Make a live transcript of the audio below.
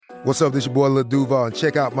What's up, this your boy Lil Duval, and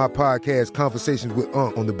check out my podcast, Conversations with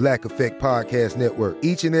Unc, on the Black Effect Podcast Network.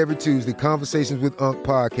 Each and every Tuesday, Conversations with Unc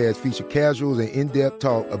podcast feature casuals and in-depth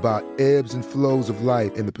talk about ebbs and flows of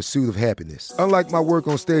life and the pursuit of happiness. Unlike my work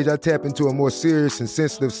on stage, I tap into a more serious and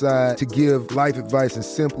sensitive side to give life advice and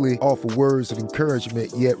simply offer words of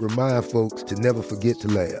encouragement, yet remind folks to never forget to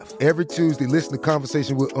laugh. Every Tuesday, listen to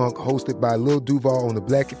Conversations with Unc, hosted by Lil Duval on the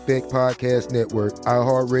Black Effect Podcast Network,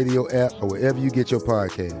 iHeartRadio app, or wherever you get your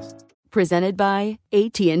podcasts. Presented by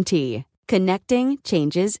AT&T. Connecting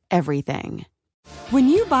changes everything. When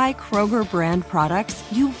you buy Kroger brand products,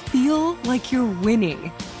 you feel like you're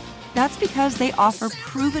winning. That's because they offer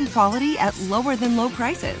proven quality at lower than low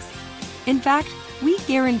prices. In fact, we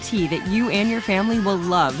guarantee that you and your family will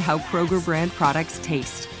love how Kroger brand products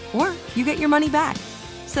taste, or you get your money back.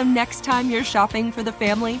 So next time you're shopping for the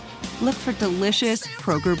family, look for delicious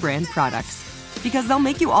Kroger brand products, because they'll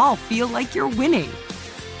make you all feel like you're winning.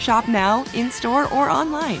 Shop now, in-store, or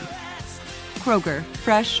online. Kroger,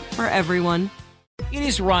 fresh for everyone. It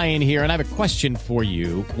is Ryan here, and I have a question for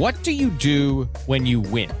you. What do you do when you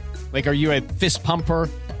win? Like, are you a fist pumper,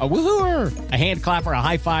 a woo-hooer, a hand clapper, a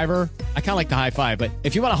high-fiver? I kind of like the high-five, but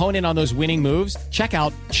if you want to hone in on those winning moves, check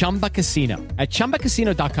out Chumba Casino. At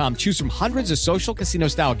ChumbaCasino.com, choose from hundreds of social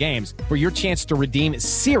casino-style games for your chance to redeem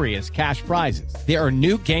serious cash prizes. There are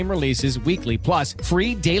new game releases weekly, plus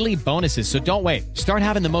free daily bonuses, so don't wait. Start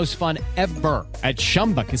having the most fun ever at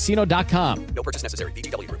ChumbaCasino.com. No purchase necessary.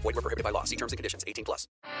 VGW. Void where prohibited by law. See terms and conditions. 18+.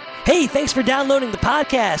 Hey, thanks for downloading the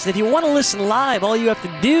podcast. If you want to listen live, all you have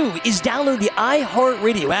to do is download the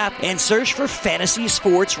iHeartRadio app and search for Fantasy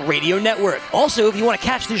Sports Radio Network. Also, if you want to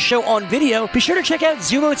catch this show on video, be sure to check out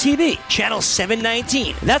Zumo TV, channel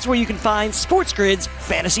 719. That's where you can find Sports Grid's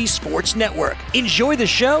Fantasy Sports Network. Enjoy the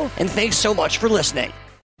show, and thanks so much for listening.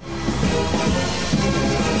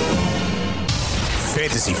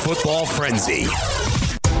 Fantasy Football Frenzy.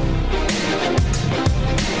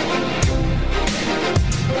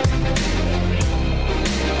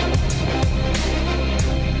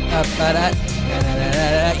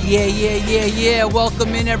 Yeah. Welcome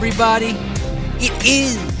in, everybody. It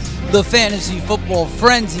is the Fantasy Football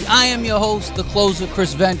Frenzy. I am your host, the closer,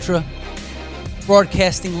 Chris Ventra,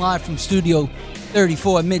 broadcasting live from Studio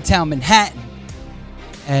 34 in Midtown Manhattan.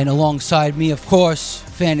 And alongside me, of course,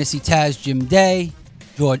 Fantasy Taz Jim Day,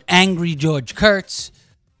 George Kurtz.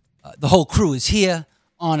 The whole crew is here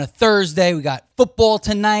on a Thursday. We got football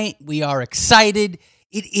tonight. We are excited.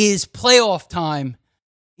 It is playoff time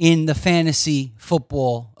in the fantasy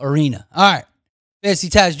football arena. All right, Fantasy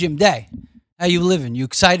Taz Jim Day, how you living? You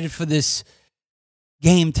excited for this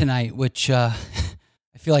game tonight, which I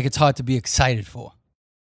feel like it's hard to be excited for?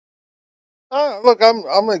 Look, I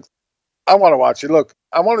want to watch it. Look,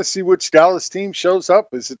 I want to see which Dallas team shows up.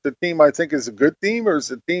 Is it the team I think is a good team, or is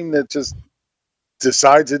it a team that just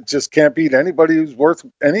decides it just can't beat anybody who's worth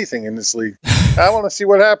anything in this league? I want to see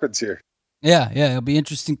what happens here. Yeah, it'll be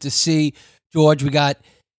interesting to see, George. We got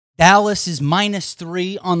Dallas is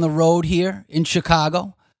 -3 on the road here in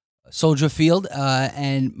Chicago, Soldier Field,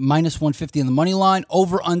 and -150 on the money line,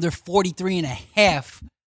 over under 43.5,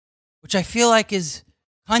 which I feel like is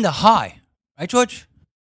kind of high. Right, George?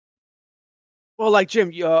 Well, like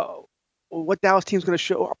Jim, what Dallas team's going to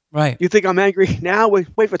show up? Right. You think I'm angry now?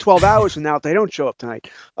 Wait for 12 hours from now if they don't show up tonight.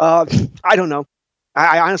 I don't know.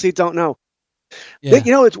 I honestly don't know. Yeah.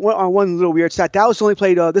 It's one little weird stat. Dallas only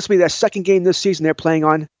played, this will be their second game this season. They're playing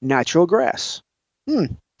on natural grass.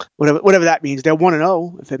 Whatever that means. They're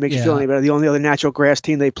 1-0, if it makes you feel any better. The only other natural grass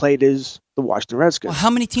team they played is the Washington Redskins. Well, how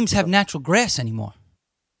many teams have natural grass anymore?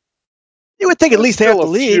 You would think at least half the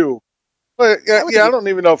league. Few. But I don't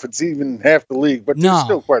even know if it's even half the league, but there's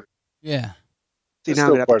still quite. Yeah. See, now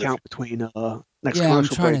I'm going to have to count between next commercial I'm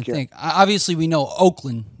trying break to think. Obviously, we know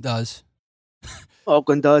Oakland does.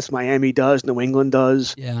 Oakland does, Miami does, New England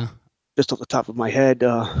does. Yeah. Just off the top of my head.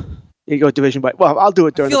 You go division by. Well, I'll do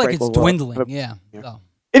it during the break. I feel like it's dwindling. Yeah. So.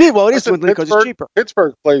 It is. Well, it is dwindling because it's cheaper.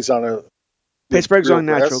 Pittsburgh plays on a. Pittsburgh's on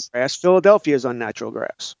natural grass. Philadelphia's on natural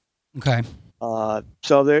grass. Okay.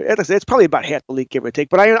 So it's probably about half the league, give or take.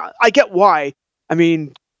 But I get why. I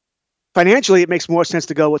mean, financially, it makes more sense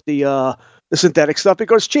to go with the synthetic stuff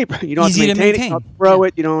because it's cheaper. You don't have to maintain it, you don't have to throw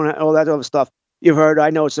it, you don't all that other stuff. You've heard, I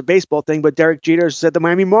know it's a baseball thing, but Derek Jeter said the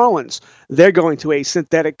Miami Marlins, they're going to a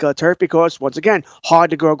synthetic turf because, once again, hard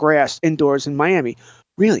to grow grass indoors in Miami.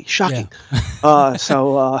 Really shocking. Yeah.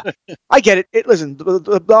 So I get it. Listen,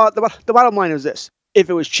 the bottom line is this. If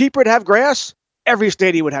it was cheaper to have grass, every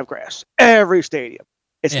stadium would have grass. Every stadium.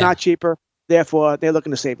 It's not cheaper. Therefore, they're looking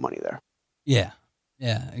to save money there. Yeah.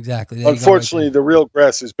 Yeah, exactly. Unfortunately, the real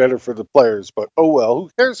grass is better for the players, but oh well, who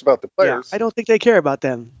cares about the players? Yeah, I don't think they care about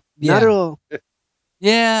them. Not at all.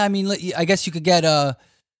 Yeah, I mean, I guess you could get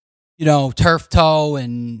turf toe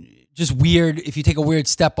and just weird. If you take a weird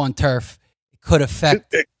step on turf, it could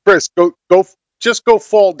affect. Chris, go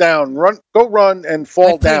fall down, run and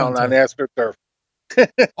fall down on AstroTurf.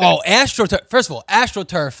 AstroTurf. First of all,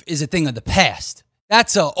 AstroTurf is a thing of the past.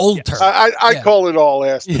 That's an old turf. I call it all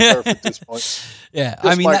AstroTurf at this point. Yeah, Just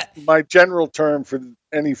I mean my general term for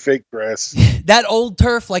any fake grass. That old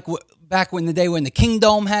turf, like back in the day when the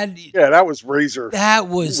Kingdome had. Yeah, that was razor. That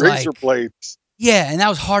was razor blades. Yeah, and that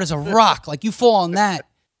was hard as a rock. Like you fall on that,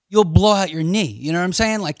 you'll blow out your knee. You know what I'm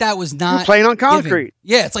saying? Like that was not. You're playing on concrete.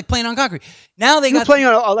 Yeah, it's like playing on concrete. Now You're playing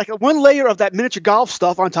on like one layer of that miniature golf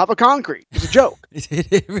stuff on top of concrete. It's a joke.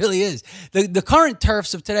 It really is. The current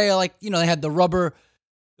turfs of today are like, they had the rubber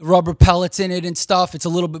pellets in it and stuff. It's a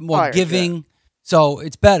little bit more giving, so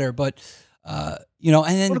it's better. But and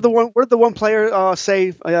then what did the one player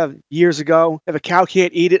say years ago? If a cow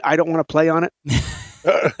can't eat it, I don't want to play on it.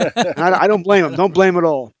 I don't blame him. Don't blame at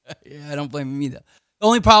all. Yeah, I don't blame him either. The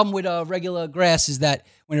only problem with regular grass is that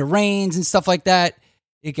when it rains and stuff like that,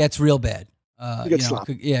 it gets real bad. It gets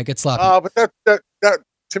sloppy. It gets sloppy. But that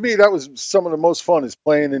to me, that was some of the most fun is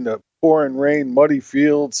playing in the pouring rain, muddy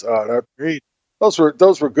fields. Those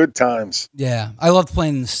were good times. Yeah, I loved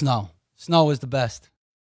playing in the snow. Snow was the best.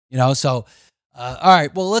 So all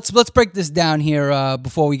right. Well, let's break this down here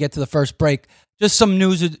before we get to the first break. Just some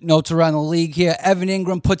news notes around the league here. Evan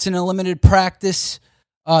Ingram puts in a limited practice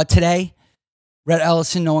today. Rhett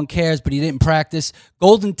Ellison, no one cares, but he didn't practice.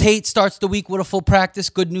 Golden Tate starts the week with a full practice.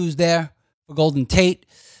 Good news there for Golden Tate.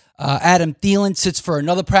 Adam Thielen sits for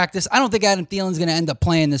another practice. I don't think Adam Thielen's going to end up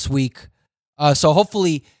playing this week. So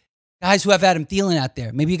hopefully, guys who have Adam Thielen out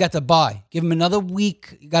there, maybe you got to bye. Give him another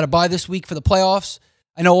week. You got to bye this week for the playoffs.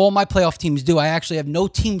 I know all my playoff teams do. I actually have no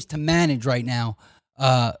teams to manage right now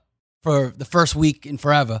for the first week in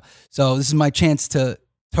forever. So this is my chance to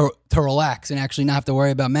relax and actually not have to worry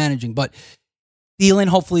about managing. But Thielen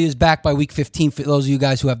hopefully is back by week 15 for those of you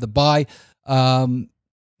guys who have the bye. Don't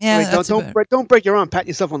break your arm. Pat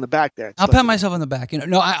yourself on the back there. I'll pat myself on the back.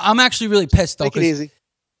 I'm actually really pissed though. Take it easy.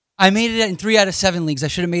 I made it in 3 out of 7 leagues. I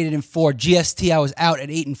should have made it in 4. GST, I was out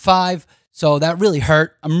at 8 and 5, so that really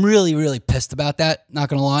hurt. I'm really, really pissed about that. Not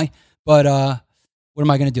gonna lie, but what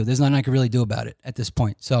am I gonna do? There's nothing I can really do about it at this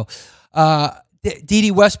point. So,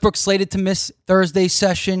 D.D. Westbrook slated to miss Thursday's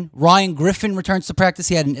session. Ryan Griffin returns to practice.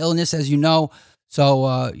 He had an illness, as you know.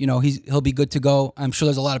 So, he'll be good to go. I'm sure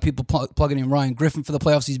there's a lot of people plugging in Ryan Griffin for the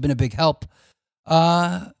playoffs. He's been a big help.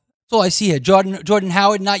 That's all I see here. Jordan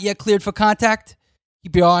Howard not yet cleared for contact.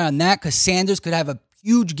 Keep your eye on that because Sanders could have a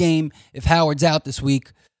huge game if Howard's out this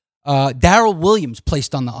week. Darrell Williams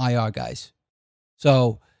placed on the IR, guys.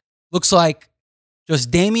 So, looks like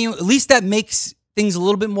just Damian. At least that makes things a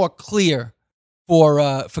little bit more clear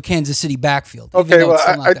for Kansas City backfield. Okay, well,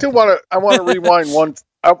 I want to rewind one.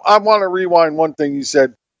 I want to rewind one thing you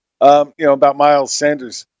said, about Miles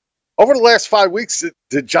Sanders. Over the last 5 weeks,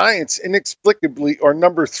 the Giants inexplicably are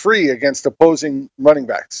number 3 against opposing running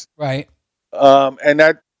backs. Right. And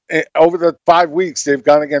that over the 5 weeks, they've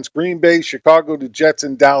gone against Green Bay, Chicago, the Jets,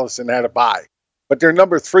 and Dallas and had a bye. But they're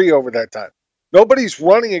number 3 over that time. Nobody's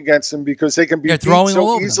running against them because they can be beat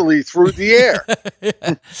so easily through the air.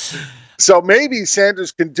 Yeah. So maybe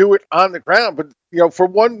Sanders can do it on the ground, but for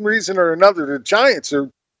one reason or another, the Giants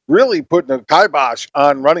are really putting a kibosh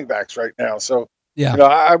on running backs right now. So yeah,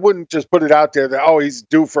 I wouldn't just put it out there that he's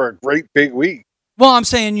due for a great big week. Well, I'm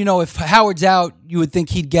saying if Howard's out, you would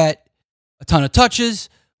think he'd get a ton of touches,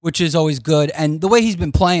 which is always good. And the way he's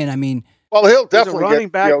been playing, I mean, well, he'll definitely running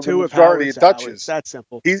get back the majority of touches. It's that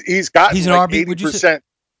simple. He's got an like RB. 80%.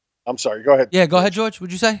 I'm sorry. Go ahead. Yeah, go ahead, George.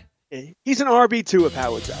 Would you say he's an RB2 if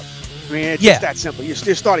Howard's out? I mean, it's just that simple. You're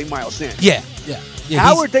starting Miles Sanders. Yeah.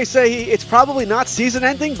 Howard, they say it's probably not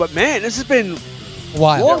season-ending, but man, this has been a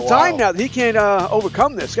long time now that he can't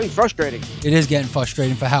overcome this. It's getting frustrating. It is getting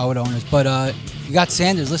frustrating for Howard owners, but you got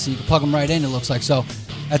Sanders. Listen, you can plug him right in. It looks like so.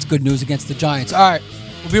 That's good news against the Giants. All right,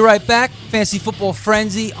 we'll be right back. Fantasy Football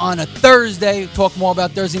Frenzy on a Thursday. We'll talk more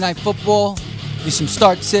about Thursday Night Football. Do some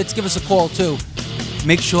start sits. Give us a call too.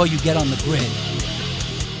 Make sure you get on the grid.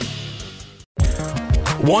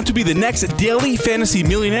 Want to be the next daily fantasy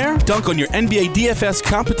millionaire? Dunk on your NBA DFS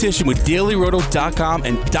competition with DailyRoto.com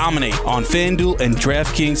and dominate on FanDuel and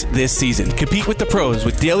DraftKings this season. Compete with the pros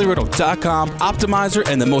with DailyRoto.com, Optimizer,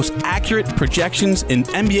 and the most accurate projections in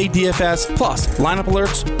NBA DFS, plus lineup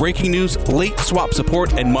alerts, breaking news, late swap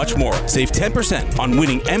support, and much more. Save 10% on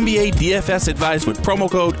winning NBA DFS advice with promo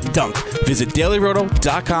code DUNK. Visit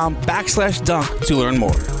DailyRoto.com/dunk to learn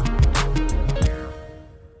more.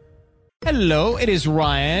 Hello, it is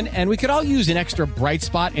Ryan, and we could all use an extra bright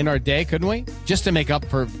spot in our day, couldn't we? Just to make up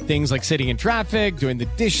for things like sitting in traffic, doing the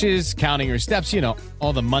dishes, counting your steps,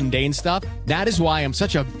 all the mundane stuff. That is why I'm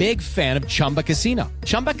such a big fan of Chumba Casino.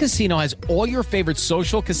 Chumba Casino has all your favorite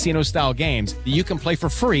social casino-style games that you can play for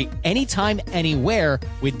free anytime, anywhere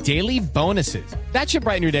with daily bonuses. That should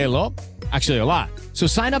brighten your day a little. Actually, a lot. So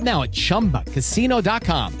sign up now at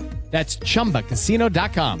ChumbaCasino.com. That's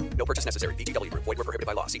ChumbaCasino.com. No purchase necessary. VGW Group. Void where prohibited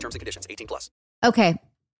by law. See terms and conditions. 18+. Okay.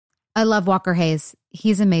 I love Walker Hayes.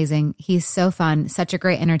 He's amazing. He's so fun. Such a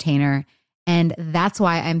great entertainer. And that's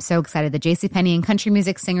why I'm so excited that JCPenney and country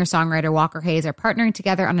music singer-songwriter Walker Hayes are partnering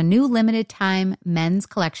together on a new limited-time men's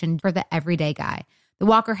collection for the everyday guy. The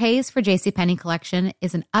Walker Hayes for JCPenney collection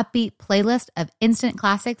is an upbeat playlist of instant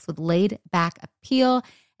classics with laid-back appeal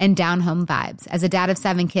and down-home vibes. As a dad of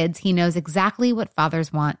 7 kids, he knows exactly what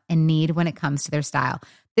fathers want and need when it comes to their style.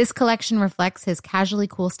 This collection reflects his casually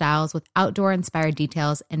cool styles with outdoor-inspired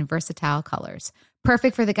details and versatile colors.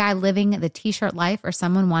 Perfect for the guy living the t-shirt life or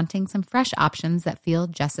someone wanting some fresh options that feel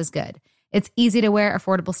just as good. It's easy to wear,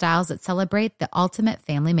 affordable styles that celebrate the ultimate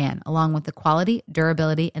family man, along with the quality,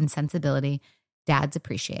 durability, and sensibility dads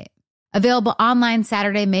appreciate. Available online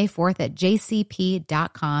Saturday, May 4th at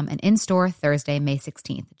jcp.com and in-store Thursday, May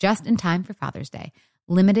 16th, just in time for Father's Day.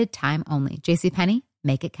 Limited time only. JCPenney,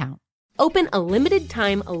 make it count. Open a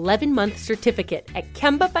limited-time 11-month certificate at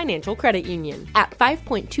Kemba Financial Credit Union. At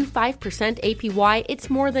 5.25% APY, it's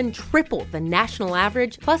more than triple the national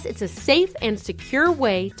average, plus it's a safe and secure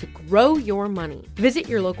way to grow your money. Visit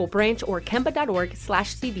your local branch or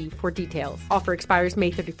kemba.org/CD for details. Offer expires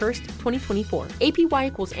May 31st, 2024. APY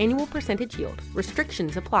equals annual percentage yield.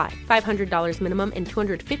 Restrictions apply. $500 minimum and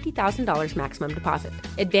 $250,000 maximum deposit.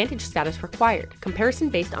 Advantage status required. Comparison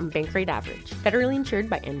based on bank rate average. Federally insured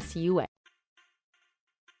by NCUA.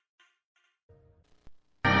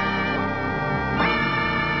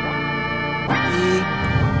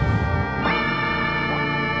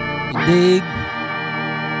 Dig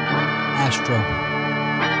Astro.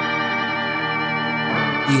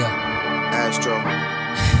 Yeah. Astro.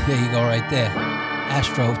 There you go, right there.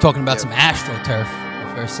 Astro. We're talking about some AstroTurf.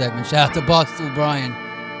 The first segment. Shout out to Boston O'Brien.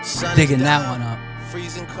 Digging that one up.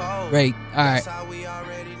 Great. All right.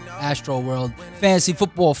 Astro World. Fantasy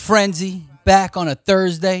Football Frenzy. Back on a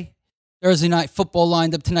Thursday. Thursday night football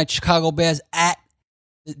lined up tonight. Chicago Bears at...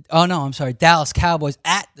 Dallas Cowboys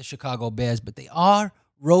at the Chicago Bears. But they are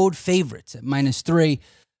road favorites at -3.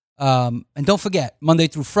 And don't forget, Monday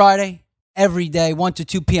through Friday, every day, 1 to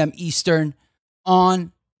 2 p.m. Eastern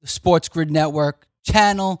on the Sports Grid Network,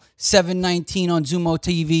 channel 719 on Zumo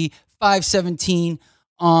TV, 517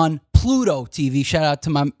 on Pluto TV. Shout out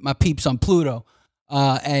to my peeps on Pluto.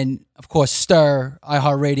 And, of course, Stir,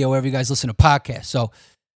 iHeartRadio, wherever you guys listen to podcasts. So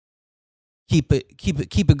keep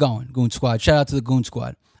it going, Goon Squad. Shout out to the Goon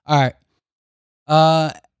Squad. All right.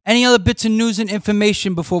 Any other bits of news and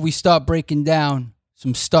information before we start breaking down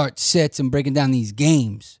some start sits and breaking down these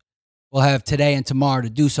games? We'll have today and tomorrow to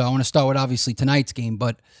do so. I want to start with, obviously, tonight's game,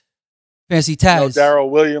 but Fantasy Taz. Darrell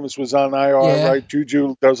Williams was on IR, right?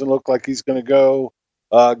 Juju doesn't look like he's going to go.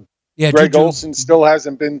 Greg Juju. Olsen still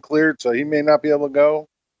hasn't been cleared, so he may not be able to go.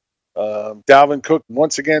 Dalvin Cook,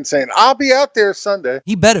 once again, saying, I'll be out there Sunday.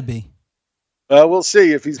 He better be. We'll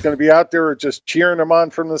see if he's going to be out there or just cheering him on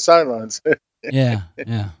from the sidelines. Yeah.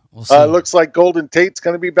 We'll see. Looks like Golden Tate's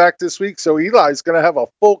going to be back this week, so Eli's going to have a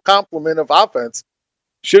full complement of offense.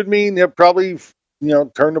 Should mean he'll probably,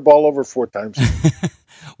 turn the ball over 4 times.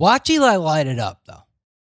 Watch Eli light it up, though.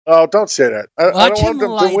 Oh, don't say that. I don't want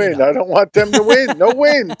them to win. I don't want them to win. No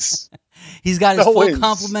wins. He's got his full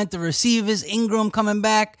complement of receivers. Ingram coming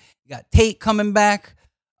back. You got Tate coming back.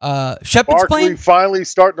 Shepard's Barkley playing. Finally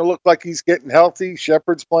starting to look like he's getting healthy.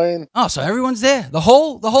 Shepard's playing. Oh, so everyone's there. The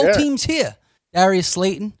whole team's here. Darius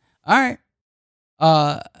Slayton. All right.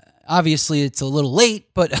 Obviously it's a little late,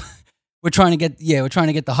 but we're trying to get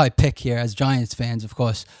the high pick here as Giants fans, of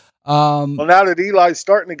course. Well, now that Eli's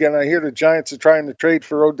starting again, I hear the Giants are trying to trade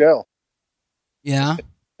for Odell. Yeah.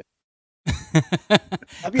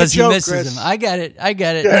 Because he misses Chris. him. I get it.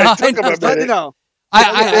 Yeah,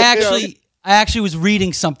 I actually was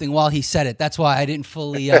reading something while he said it. That's why I didn't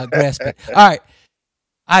fully grasp it. All right.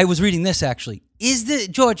 I was reading this, actually.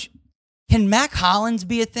 Can Mac Hollins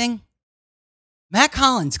be a thing? Mac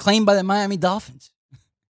Hollins claimed by the Miami Dolphins.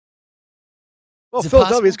 Well,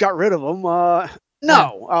 Philadelphia's got rid of him.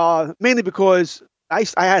 No, mainly because I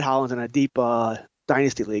had Hollins in a deep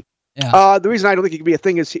dynasty league. Yeah. The reason I don't think he can be a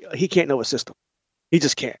thing is he can't know a system. He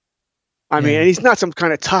just can't. I mean, and he's not some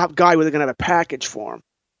kind of top guy where they're going to have a package for him.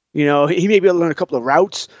 He may be able to learn a couple of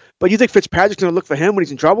routes, but you think Fitzpatrick's going to look for him when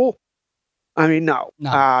he's in trouble? I mean, no.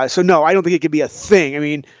 No. So, no, I don't think it could be a thing. I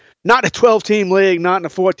mean, not in a 12-team league, not in a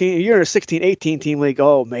 14. You're in a 16, 18-team league.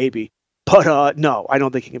 Oh, maybe. But, no, I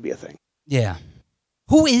don't think it can be a thing. Yeah.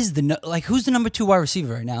 Who's the number 2 wide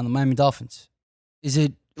receiver right now in the Miami Dolphins? Is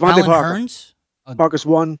it Alan Hearns? Parker's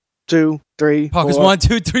 1, 2, 3. Parker's 4. 1,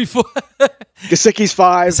 2, 3, 4. Gesicki's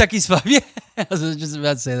 5. Gesicki's 5. Yeah. I was just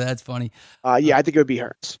about to say that. That's funny. Yeah, I think it would be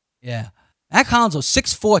Hearns. Yeah. Mac Hollins,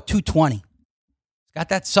 6'4", 220. He's got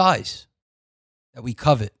that size that we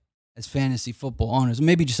covet as fantasy football owners.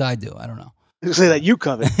 Maybe just I do. I don't know. Say that you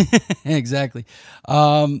covet. Exactly.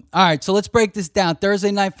 All right, so let's break this down.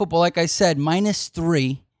 Thursday night football, like I said,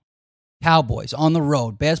 -3 Cowboys on the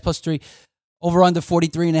road. Bears +3, over under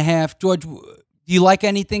 43.5. George, do you like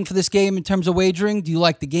anything for this game in terms of wagering? Do you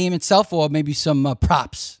like the game itself or maybe some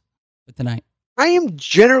props for tonight? I am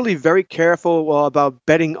generally very careful about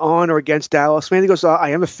betting on or against Dallas, mainly because I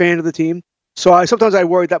am a fan of the team. So sometimes I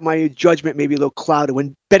worry that my judgment may be a little clouded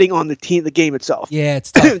when betting on the game itself. Yeah,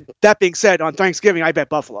 it's tough. That being said, on Thanksgiving, I bet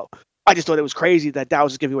Buffalo. I just thought it was crazy that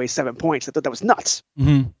Dallas was giving away 7 points. I thought that was nuts.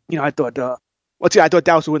 Mm-hmm. You know, I thought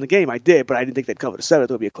Dallas would win the game. I did, but I didn't think they'd cover the 7. I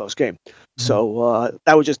thought it would be a close game. Mm-hmm. So I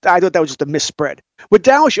thought that was just a misspread. With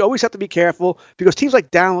Dallas, you always have to be careful because teams like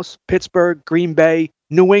Dallas, Pittsburgh, Green Bay,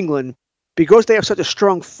 New England, because they have such a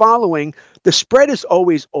strong following, the spread is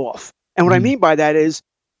always off. And what I mean by that is,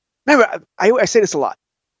 remember, I say this a lot.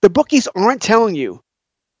 The bookies aren't telling you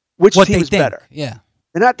which team is better. Yeah.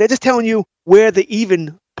 They're just telling you where the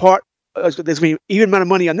even part, there's going to be even amount of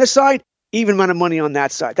money on this side, even amount of money on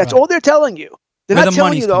that side. That's all they're telling you. They're not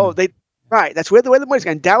telling you, though. Right. That's where the money's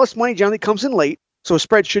going. Dallas money generally comes in late, so a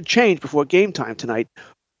spread should change before game time tonight.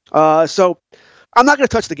 So I'm not going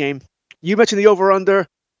to touch the game. You mentioned the over-under.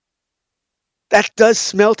 That does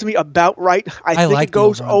smell to me about right. I think it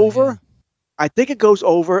goes over. Yeah. I think it goes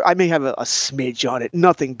over. I may have a smidge on it.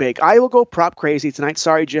 Nothing big. I will go prop crazy tonight.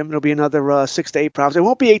 Sorry, Jim. It'll be another 6 to 8 props. It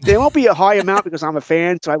won't be 8. There won't be a high amount because I'm a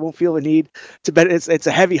fan, so I won't feel the need to bet. It's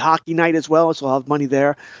a heavy hockey night as well, so I'll have money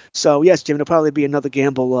there. So yes, Jim, it'll probably be another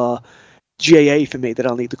gamble GAA for me that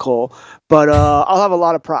I'll need to call. But I'll have a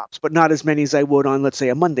lot of props, but not as many as I would on, let's say,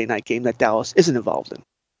 a Monday night game that Dallas isn't involved in.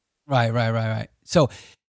 Right. So.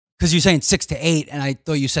 Because you're saying 6 to 8, and I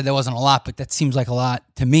thought you said there wasn't a lot, but that seems like a lot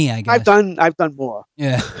to me, I guess. I've done more.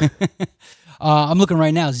 Yeah. I'm looking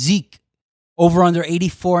right now. Zeke, over under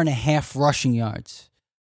 84.5 rushing yards.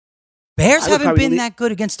 Bears haven't been that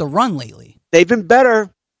good against the run lately. They've been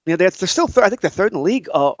better. You know, they're still, I think they're third in the league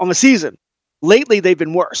on the season. Lately, they've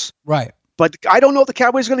been worse. Right. But I don't know if the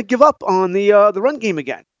Cowboys are going to give up on the run game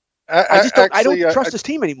again. I don't trust this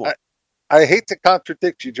team anymore. I hate to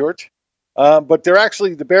contradict you, George. But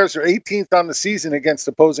the Bears are 18th on the season against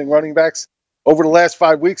opposing running backs. Over the last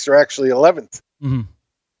 5 weeks, they're actually 11th. Mm-hmm.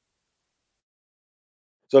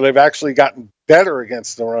 So they've actually gotten better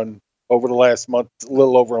against the run over the last month, a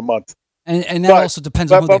little over a month. And that also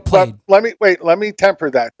depends on who they played. Let me temper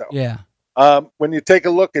that, though. Yeah. When you take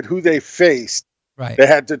a look at who they faced, right? They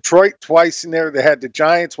had Detroit twice in there. They had the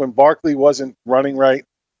Giants when Barkley wasn't running right.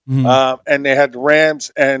 Mm-hmm. And they had the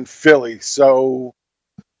Rams and Philly. So,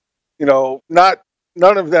 you know,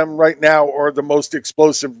 none of them right now are the most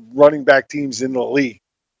explosive running back teams in the league.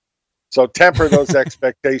 So temper those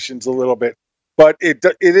expectations a little bit. But it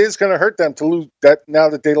is going to hurt them to lose that now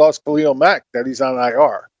that they lost Khalil Mack, that he's on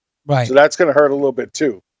IR. Right. So that's going to hurt a little bit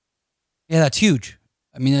too. Yeah, that's huge.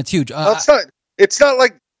 I mean, that's huge. It's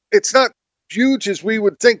not huge as we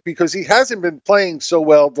would think because he hasn't been playing so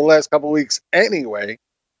well the last couple of weeks anyway.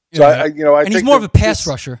 So I think he's more of a pass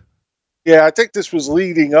rusher. Yeah, I think this was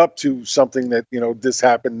leading up to something that, you know, this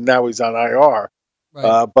happened. Now he's on IR.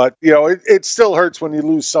 Right. But, you know, it still hurts when you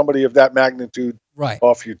lose somebody of that magnitude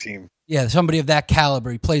off your team. Yeah, somebody of that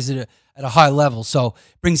caliber. He plays at a high level, so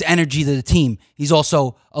brings energy to the team. He's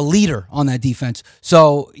also a leader on that defense.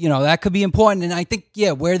 So, you know, that could be important. And I think,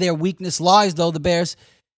 where their weakness lies, though, the Bears,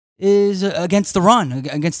 is against the run,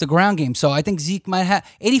 against the ground game. So I think Zeke might have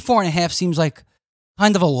 84.5 seems like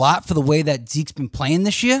kind of a lot for the way that Zeke's been playing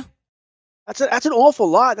this year. That's an awful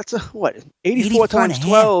lot. That's 84 times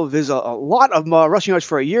 12 is a lot of rushing yards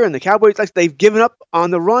for a year. And the Cowboys, they've given up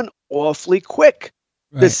on the run awfully quick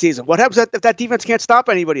this season. What happens if that defense can't stop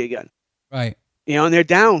anybody again? Right. You know, and they're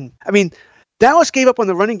down. I mean, Dallas gave up on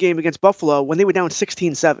the running game against Buffalo when they were down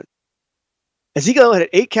 16-7. Ezekiel had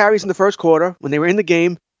 8 carries in the first quarter when they were in the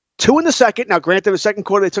game, 2 in the second. Now, granted, the second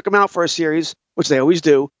quarter, they took him out for a series, which they always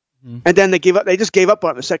do. Mm-hmm. And then they just gave up on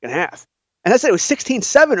it in the second half. And I said it was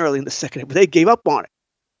 16-7 early in the second, but they gave up on it.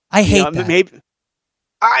 I hate that. Maybe.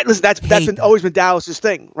 Listen, that's always been Dallas's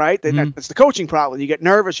thing, right? That's the coaching problem. You get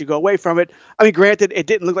nervous, you go away from it. I mean, granted, it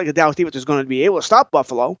didn't look like the Dallas defense was going to be able to stop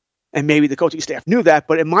Buffalo. And maybe the coaching staff knew that,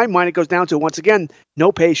 but in my mind, it goes down to, once again,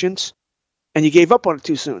 no patience, and you gave up on it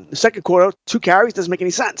too soon. The second quarter, 2 carries doesn't make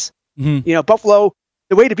any sense. Mm-hmm. Buffalo,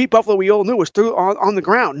 the way to beat Buffalo, we all knew, was through on the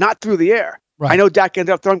ground, not through the air. Right. I know Dak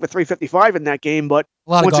ended up throwing for 355 in that game, but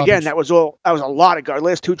once again, that was a lot of garbage.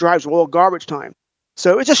 Last 2 drives were all garbage time.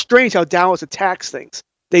 So it's just strange how Dallas attacks things.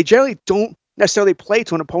 They generally don't necessarily play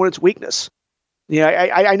to an opponent's weakness.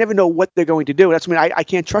 I never know what they're going to do. That's I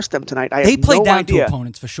can't trust them tonight. They play down to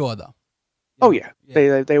opponents for sure, though. Oh yeah.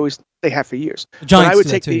 They always have for years. The Giants I would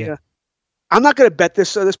take the. I'm not going to bet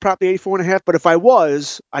this prop the 84.5, but if I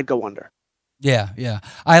was, I'd go under. Yeah.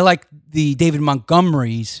 I like the David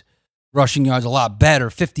Montgomery's rushing yards a lot better,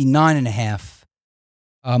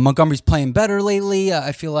 59.5. Montgomery's playing better lately.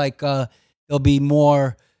 I feel like they'll be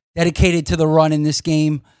more dedicated to the run in this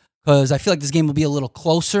game because I feel like this game will be a little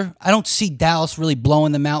closer. I don't see Dallas really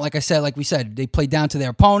blowing them out. Like we said, they play down to their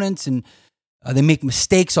opponents and they make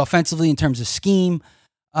mistakes offensively in terms of scheme.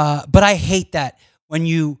 But I hate that when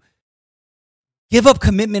you give up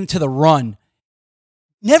commitment to the run.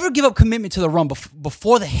 Never give up commitment to the run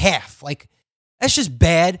before the half. Like, that's just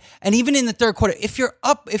bad. And even in the third quarter, if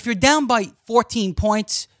you're down by 14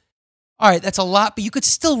 points, all right, that's a lot, but you could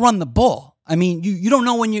still run the ball. I mean, you don't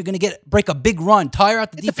know when you're going to break a big run, tire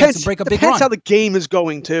out the defense and break a big run. Depends how the game is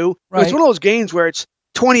going, too. Right. It's one of those games where it's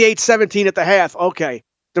 28-17 at the half. Okay,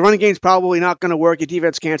 the running game's probably not going to work. Your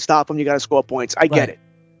defense can't stop them. You got to score points. I get it.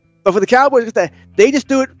 But for the Cowboys, they just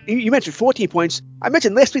do it. You mentioned 14 points. I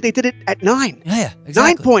mentioned last week they did it at 9. Yeah,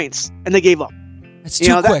 exactly. 9 points, and they gave up. That's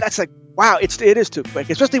too quick. That's like, wow, it is too quick,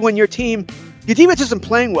 especially when your defense isn't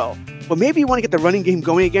playing well. But maybe you want to get the running game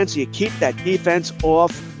going again so you keep that defense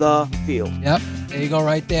off the field. Yep, there you go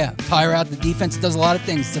right there. Tire out the defense. It does a lot of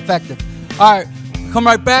things. It's effective. All right, come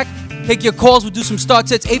right back. Take your calls. We'll do some start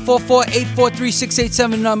sets.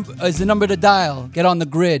 844-843-687 is the number to dial. Get on the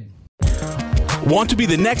grid. Want to be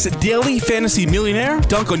the next daily fantasy millionaire?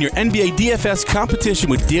 Dunk on your NBA DFS competition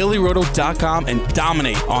with DailyRoto.com and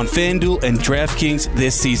dominate on FanDuel and DraftKings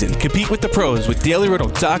this season. Compete with the pros with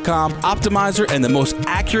DailyRoto.com, Optimizer, and the most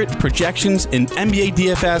accurate projections in NBA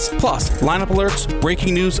DFS, plus lineup alerts,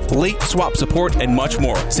 breaking news, late swap support, and much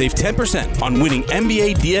more. Save 10% on winning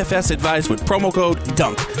NBA DFS advice with promo code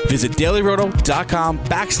DUNK. Visit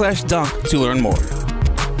DailyRoto.com/dunk to learn more.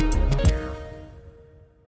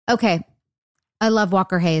 Okay. I love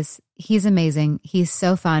Walker Hayes. He's amazing. He's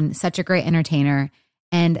so fun, such a great entertainer.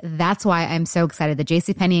 And that's why I'm so excited that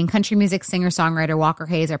JCPenney and country music singer-songwriter Walker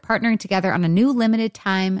Hayes are partnering together on a new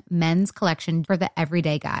limited-time men's collection for the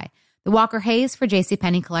everyday guy. The Walker Hayes for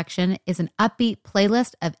JCPenney collection is an upbeat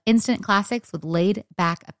playlist of instant classics with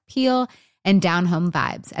laid-back appeal and down-home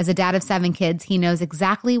vibes. As a dad of 7 kids, he knows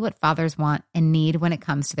exactly what fathers want and need when it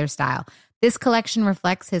comes to their style. This collection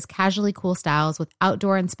reflects his casually cool styles with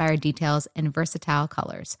outdoor-inspired details and versatile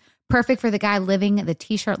colors. Perfect for the guy living the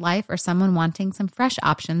t-shirt life or someone wanting some fresh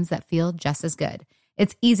options that feel just as good.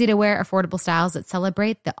 It's easy to wear, affordable styles that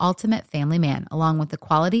celebrate the ultimate family man, along with the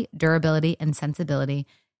quality, durability, and sensibility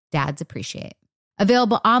dads appreciate.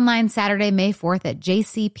 Available online Saturday, May 4th at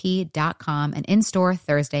jcp.com and in-store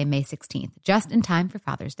Thursday, May 16th, just in time for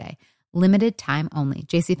Father's Day. Limited time only.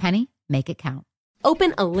 JCPenney, make it count.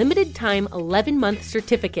 Open a limited-time 11-month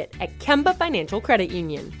certificate at Kemba Financial Credit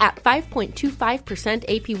Union. At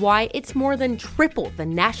 5.25% APY, it's more than triple the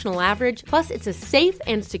national average, plus it's a safe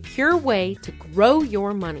and secure way to grow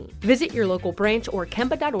your money. Visit your local branch or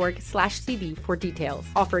kemba.org/CD for details.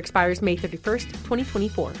 Offer expires May 31st,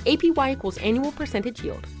 2024. APY equals annual percentage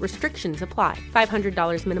yield. Restrictions apply.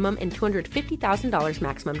 $500 minimum and $250,000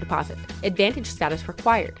 maximum deposit. Advantage status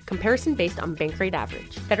required. Comparison based on bank rate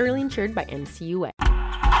average. Federally insured by NCUA.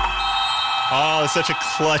 Oh, such a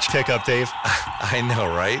clutch pickup, Dave. I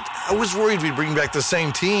know, right? I was worried we'd bring back the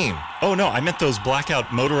same team. Oh, no, I meant those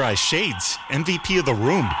blackout motorized shades. MVP of the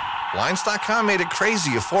room. Blinds.com made it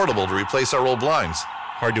crazy affordable to replace our old blinds.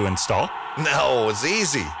 Hard to install? No, it's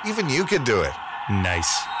easy. Even you could do it.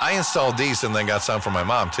 Nice. I installed these and then got some for my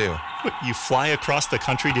mom, too. What, you fly across the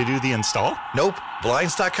country to do the install? Nope.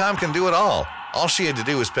 Blinds.com can do it all. All she had to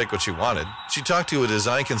do was pick what she wanted. She talked to a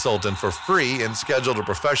design consultant for free and scheduled a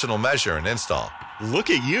professional measure and install. Look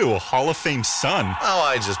at you, a Hall of Fame son. Oh,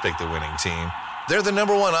 I just picked the winning team. They're the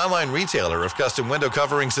 #1 online retailer of custom window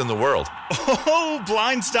coverings in the world. Oh,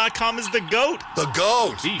 Blinds.com is the GOAT. The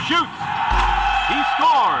GOAT. He shoots. He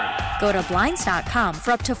scores. Go to Blinds.com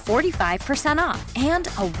for up to 45% off and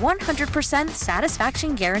a 100%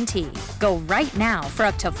 satisfaction guarantee. Go right now for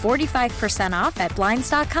up to 45% off at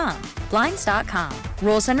Blinds.com. Blinds.com.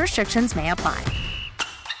 Rules and restrictions may apply.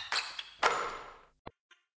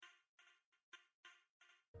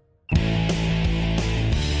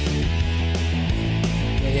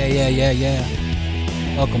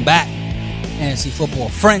 Welcome back, Fantasy Football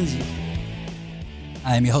Frenzy.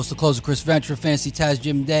 I am your host, the closer, Chris Ventura, Fantasy Taz,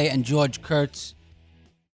 Jim Day, and George Kurtz.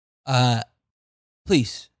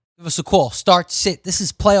 Please, give us a call. Start, sit. This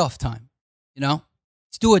is playoff time. You know?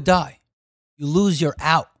 It's do or die. You lose, you're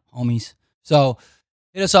out, homies. So,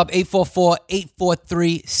 hit us up,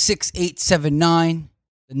 844-843-6879.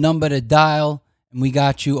 The number to dial. And we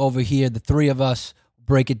got you over here. The three of us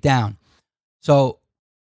break it down. So,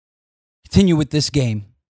 continue with this game.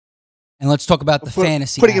 And let's talk about the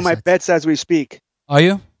fantasy putting assets. in my bets as we speak. Are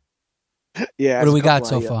you? Yeah. What do we got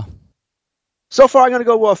so far? So far, I'm going to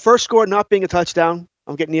go first score not being a touchdown.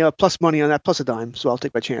 I'm getting the plus money on that, plus a dime, so I'll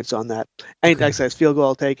take my chance on that. Anything that says field goal,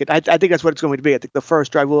 I'll take it. I think that's what it's going to be. I think the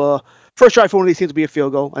first drive for one of these teams will be a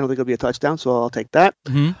field goal. I don't think it'll be a touchdown, so I'll take that.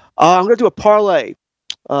 Mm-hmm. I'm going to do a parlay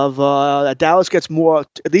of that Dallas gets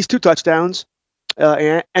at least 2 touchdowns,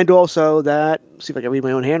 and also that, let's see if I can read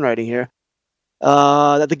my own handwriting here,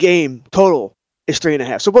 that the game total is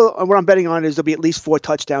 3.5. So what I'm betting on is there'll be at least 4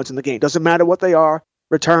 touchdowns in the game. Doesn't matter what they are.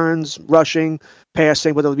 Returns, rushing,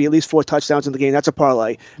 passing, but there'll be at least 4 touchdowns in the game. That's a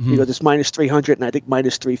parlay. Mm-hmm. You go this minus 300 and I think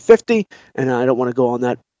minus 350, and I don't want to go on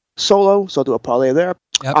that solo, so I'll do a parlay there.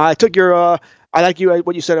 Yep. I took I like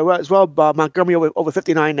what you said as well, Montgomery over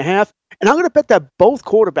 59.5, and I'm going to bet that both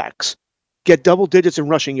quarterbacks get double digits in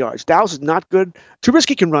rushing yards. Dallas is not good.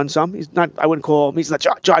 Trubisky can run some. He's not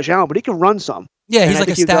Josh Allen, but he can run some. Yeah, he's like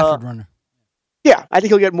a Stafford runner. Yeah, I think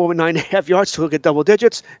he'll get more than 9.5 yards, so he'll get double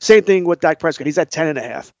digits. Same thing with Dak Prescott. He's at 10.5. And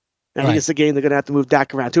I think it's the game they're going to have to move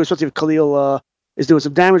Dak around too, especially if Khalil is doing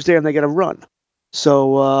some damage there and they get a run.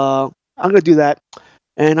 So I'm going to do that.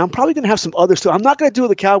 And I'm probably going to have some others too. I'm not going to do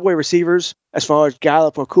the Cowboy receivers as far as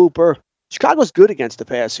Gallup or Cooper. Chicago's good against the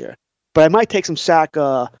pass here. But I might take some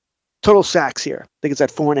total sacks here. I think it's at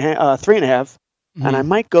 3.5. Mm-hmm. And I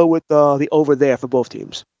might go with the over there for both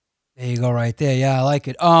teams. There you go right there. Yeah, I like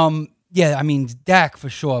it. Yeah, I mean, Dak for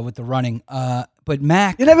sure with the running. But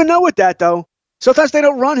Mac... You never know with that, though. Sometimes they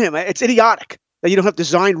don't run him. It's idiotic that you don't have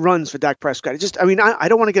designed runs for Dak Prescott. I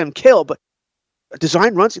don't want to get him killed, but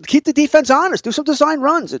design runs, keep the defense honest. Do some design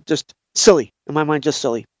runs. It's just silly. In my mind, just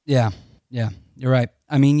silly. Yeah, you're right.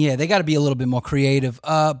 I mean, yeah, they got to be a little bit more creative.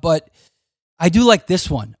 But I do like this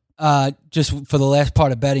one, just for the last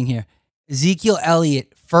part of betting here. Ezekiel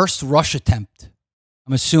Elliott, first rush attempt,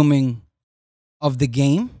 I'm assuming, of the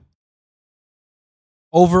game.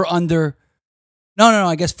 Over, under, no,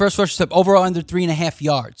 I guess first rush attempt, over, under 3.5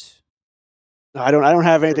 yards. No, I don't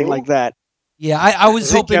have anything like that. Yeah, I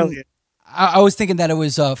was hoping, I was thinking that it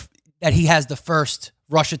was, that he has the first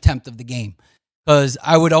rush attempt of the game. Because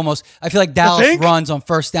I feel like Dallas runs on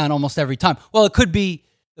first down almost every time. Well, it could be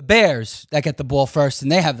the Bears that get the ball first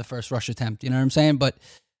and they have the first rush attempt. You know what I'm saying? But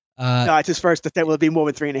no, it's his first attempt will be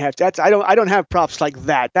more than 3.5. I don't have props like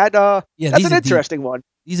that. That's an interesting one.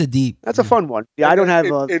 These are deep. That's a fun one. Yeah, I don't have.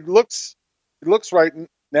 It looks right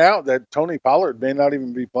now that Tony Pollard may not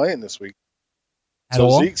even be playing this week.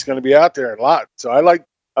 Zeke's going to be out there a lot. So I like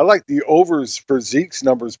the overs for Zeke's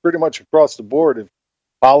numbers pretty much across the board if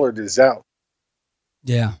Pollard is out.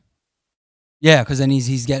 Yeah, because then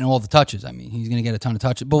he's getting all the touches. I mean, he's going to get a ton of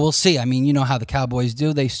touches. But we'll see. I mean, you know how the Cowboys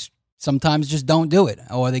do. They sometimes just don't do it,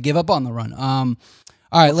 or they give up on the run. All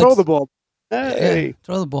right, throw the ball. Hey. Yeah,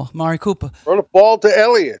 throw the ball. Mari Cooper. Throw the ball to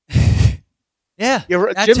Elliott. Yeah.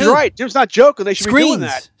 Jim's right. Jim's not joking. They should be doing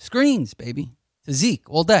that. Screens, baby. To Zeke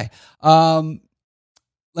all day. Let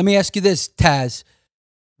me ask you this, Taz.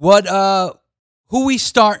 Who we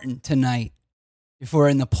starting tonight if we're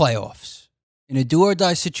in the playoffs? In a do or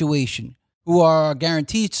die situation, who are our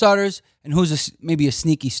guaranteed starters and who's maybe a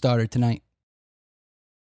sneaky starter tonight?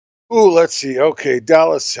 Ooh, let's see. Okay,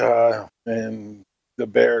 Dallas and the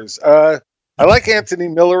Bears. I like Anthony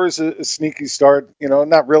Miller as a sneaky start. You know,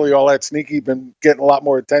 not really all that sneaky. Been getting a lot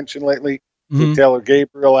more attention lately. With Taylor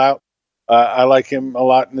Gabriel out. I like him a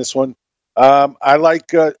lot in this one. I like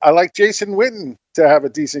Jason Witten to have a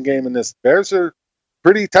decent game in this. Bears are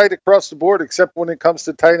pretty tight across the board, except when it comes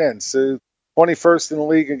to tight ends. 21st in the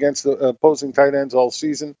league against the opposing tight ends all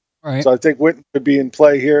season. Right. So I think Witten could be in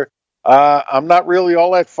play here. I'm not really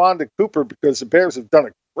all that fond of Cooper because the Bears have done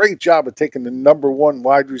a great job of taking the number 1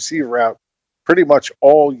 wide receiver out pretty much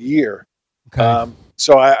all year. Okay.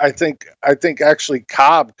 So I think actually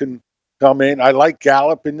Cobb can come in. I like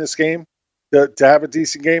Gallup in this game to have a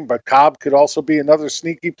decent game, but Cobb could also be another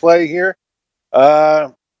sneaky play here.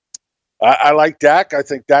 I like Dak. I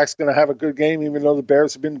think Dak's going to have a good game, even though the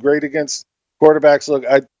Bears have been great against quarterbacks. Look,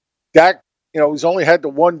 Dak, he's only had the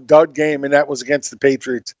one dud game, and that was against the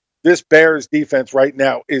Patriots. This Bears defense right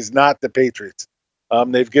now is not the Patriots.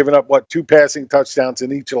 They've given up, 2 passing touchdowns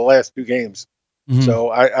in each of the last 2 games. Mm-hmm.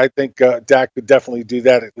 So I think Dak could definitely do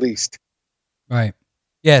that at least. Right.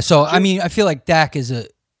 Yeah. So I mean, I feel like Dak is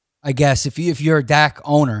I guess if you're a Dak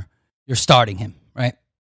owner, you're starting him, right?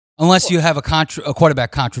 Unless you have a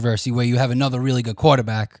quarterback controversy where you have another really good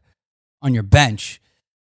quarterback on your bench,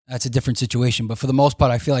 that's a different situation. But for the most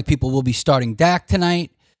part, I feel like people will be starting Dak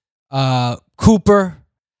tonight. Cooper.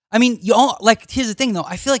 I mean, here's the thing though.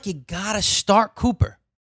 I feel like you gotta start Cooper.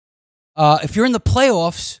 If you're in the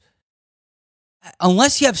playoffs,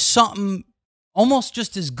 unless you have something almost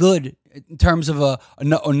just as good in terms of a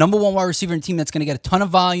number one wide receiver in a team that's going to get a ton of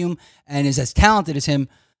volume and is as talented as him,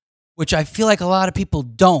 which I feel like a lot of people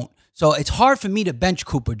don't. So it's hard for me to bench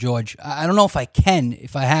Cooper, George. I don't know if I can,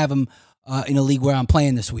 if I have him in a league where I'm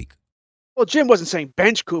playing this week. Well, Jim wasn't saying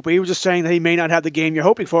bench Cooper. He was just saying that he may not have the game you're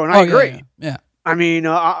hoping for, and I agree. Yeah. I mean,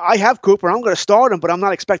 I have Cooper. I'm going to start him, but I'm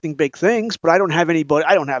not expecting big things. But I don't have anybody.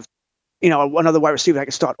 I don't have, another wide receiver I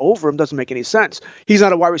can start over him. Doesn't make any sense. He's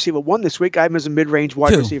not a wide receiver 1 this week. I have him as a mid-range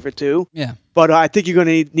wide receiver 2. Yeah. But I think you're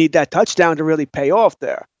going to need that touchdown to really pay off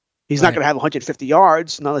there. He's not going to have 150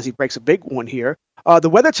 yards unless he breaks a big one here. The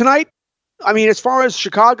weather tonight, I mean, as far as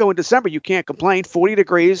Chicago in December, you can't complain. 40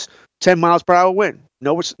 degrees, 10 miles per hour wind.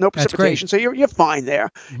 No precipitation, so you're fine there.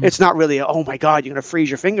 Mm-hmm. It's not really oh my God, you're going to freeze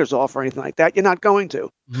your fingers off or anything like that. You're not going to.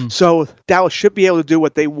 Mm-hmm. So Dallas should be able to do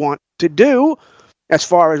what they want to do as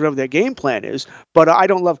far as whatever their game plan is. But I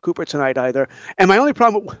don't love Cooper tonight either. And my only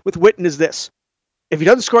problem with Witten is this. If he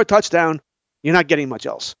doesn't score a touchdown, you're not getting much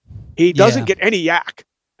else. He doesn't get any yak.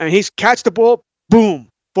 I mean, he's catch the ball, boom,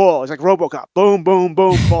 ball. It's like RoboCop. Boom, boom,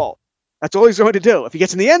 boom, ball. That's all he's going to do. If he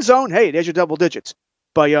gets in the end zone, hey, there's your double digits.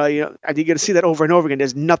 But you're going to see that over and over again.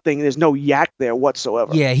 There's no yak there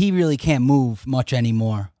whatsoever. Yeah, he really can't move much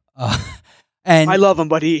anymore. And I love him,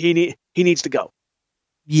 but he needs to go.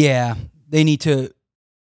 Yeah, they need to.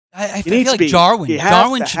 I feel like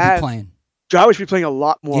Jarwin should be playing. Jarwin should be playing a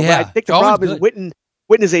lot more. Yeah, but I think the problem is Witten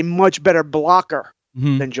is a much better blocker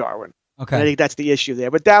than Jarwin. Okay, and I think that's the issue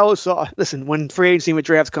there. But Dallas, listen, when free agency with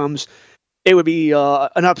drafts comes, it would be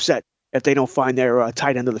an upset if they don't find their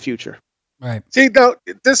tight end of the future. Right. See, now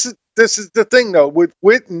this is the thing though. With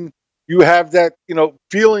Witten, you have that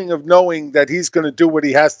feeling of knowing that he's going to do what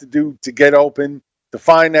he has to do to get open, to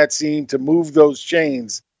find that seam, to move those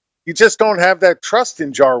chains. You just don't have that trust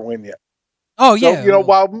in Jarwin yet. Oh yeah. So,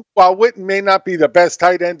 while Witten may not be the best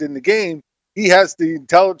tight end in the game, he has the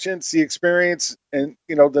intelligence, the experience, and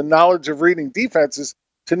the knowledge of reading defenses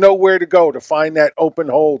to know where to go, to find that open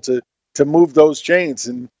hole, to move those chains.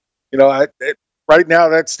 And right now,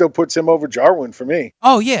 that still puts him over Jarwin for me.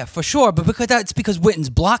 Oh yeah, for sure. But because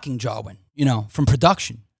Witten's blocking Jarwin, from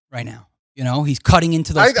production right now. He's cutting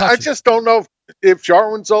into those touches. I just don't know if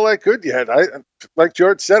Jarwin's all that good yet. Like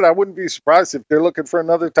George said, I wouldn't be surprised if they're looking for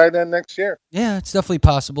another tight end next year. Yeah, it's definitely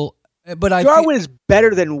possible. But Jarwin is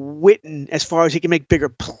better than Witten as far as he can make bigger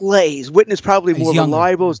plays. Witten is probably more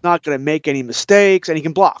reliable. He's not going to make any mistakes, and he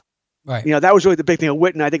can block. Right. That was really the big thing of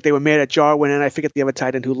Witten. I think they were mad at Jarwin, and I forget the other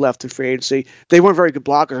tight end who left in free agency. They weren't very good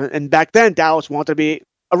blockers, and back then Dallas wanted to be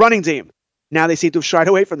a running team. Now they seem to have shied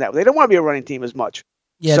away from that. They don't want to be a running team as much.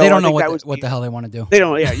 Yeah, so they don't know what the hell they want to do. They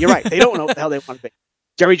don't. Yeah, you're right. They don't know what the hell they want to be.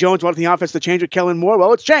 Jerry Jones wanted the offense to change with Kellen Moore.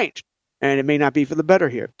 Well, it's changed, and it may not be for the better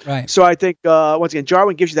here. Right. So I think once again,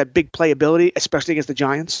 Jarwin gives you that big playability, especially against the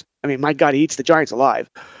Giants. I mean, my God, he eats the Giants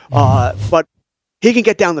alive. But he can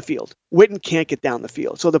get down the field. Witten can't get down the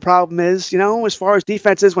field. So the problem is, as far as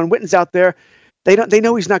defenses, when Witten's out there, they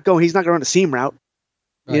know he's not going to run a seam route.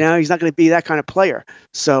 Right. He's not going to be that kind of player.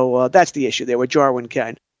 So that's the issue there where Jarwin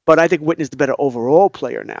can. But I think Witten is the better overall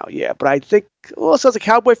player now. Yeah. But I think, also as a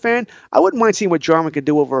Cowboy fan, I wouldn't mind seeing what Jarwin could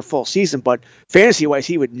do over a full season. But fantasy-wise,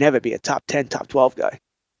 he would never be a top 10, top 12 guy.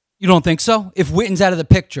 You don't think so? If Witten's out of the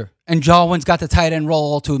picture and Jarwin's got the tight end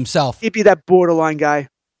role all to himself. He'd be that borderline guy.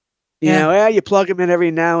 You plug him in every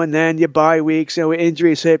now and then, you bye weeks,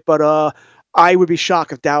 injuries hit. But I would be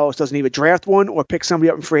shocked if Dallas doesn't either draft one or pick somebody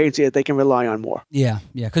up in free agency that they can rely on more. Yeah,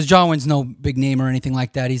 because Jarwin's no big name or anything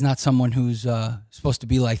like that. He's not someone who's supposed to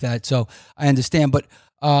be like that. So I understand. But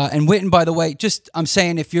and Witten, by the way, I'm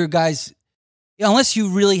saying if your guys, unless you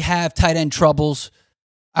really have tight end troubles,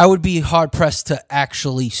 I would be hard-pressed to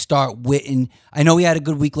actually start Witten. I know he had a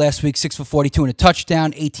good week last week, 6 for 42 and a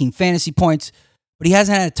touchdown, 18 fantasy points. But he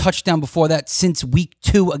hasn't had a touchdown before that since week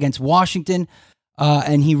 2 against Washington.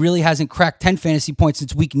 And he really hasn't cracked 10 fantasy points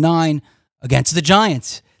since week 9 against the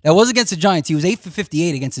Giants. That was against the Giants. He was 8 for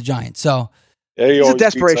 58 against the Giants. So he's a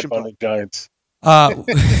desperation on the Giants.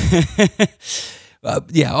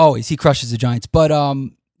 Always. He crushes the Giants. But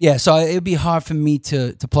so it would be hard for me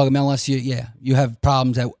to plug him unless you have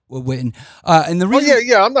problems with Witten. And the reason,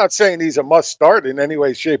 I'm not saying he's a must start in any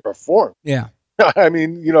way, shape, or form. Yeah. I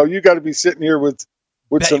mean, you got to be sitting here with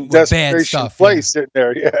some desperation play sitting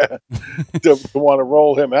there, to want to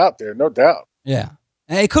roll him out there, no doubt. Yeah.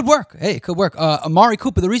 It could work. Amari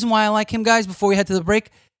Cooper, the reason why I like him, guys, before we head to the break,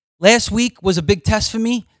 last week was a big test for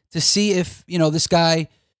me to see if, this guy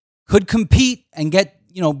could compete and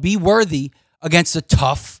be worthy against a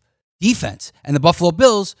tough defense. And the Buffalo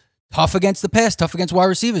Bills, tough against the pass, tough against wide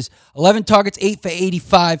receivers. 11 targets, 8 for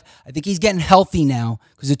 85. I think he's getting healthy now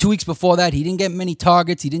because the 2 weeks before that, he didn't get many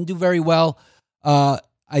targets. He didn't do very well. I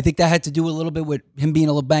think that had to do a little bit with him being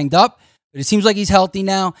a little banged up. But it seems like he's healthy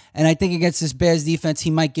now, and I think against this Bears defense, he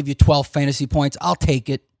might give you 12 fantasy points. I'll take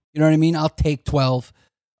it. You know what I mean? I'll take 12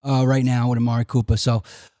 right now with Amari Cooper. So,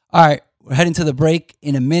 all right, we're heading to the break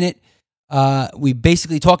in a minute. We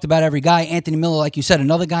basically talked about every guy. Anthony Miller, like you said,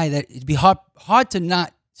 another guy that it'd be hard to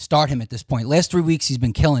not start him at this point. Last 3 weeks, he's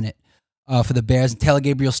been killing it for the Bears, and Taylor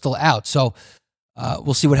Gabriel's still out. So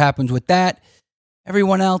we'll see what happens with that.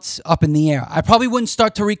 Everyone else up in the air. I probably wouldn't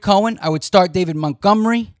start Tariq Cohen. I would start David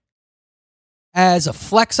Montgomery as a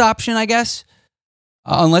flex option, I guess,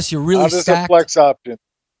 unless you're really stacked. Not as a flex option.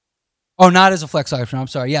 Oh, not as a flex option. I'm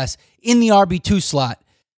sorry. Yes, in the RB2 slot.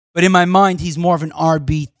 But in my mind, he's more of an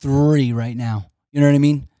RB3 right now. You know what I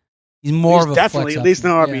mean? He's more of a definitely flex at least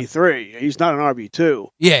an option. RB3. Yeah. He's not an RB2.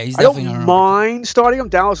 Yeah, he's definitely not an RB2. I don't mind starting him.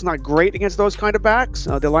 Dallas is not great against those kind of backs.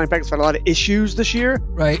 Their linebackers had a lot of issues this year.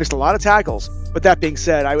 Right. Missed a lot of tackles. But that being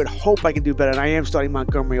said, I would hope I can do better. And I am starting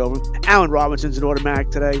Montgomery over him. Allen Robinson's an automatic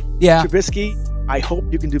today. Yeah. Trubisky, I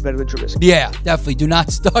hope you can do better than Trubisky. Yeah, definitely. Do not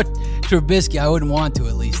start Trubisky. I wouldn't want to,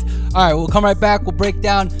 at least. All right, we'll come right back. We'll break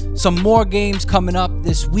down some more games coming up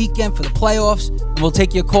this weekend for the playoffs. And we'll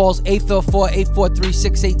take your calls,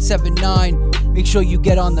 844-843-6879. Make sure you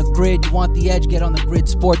get on the grid. You want the edge, get on the grid,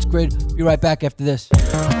 Sports Grid. Be right back after this.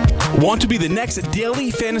 Want to be the next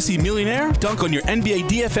daily fantasy millionaire? Dunk on your NBA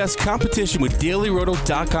DFS competition with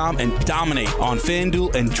DailyRoto.com and dominate on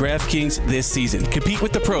FanDuel and DraftKings this season. Compete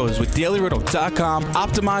with the pros with DailyRoto.com,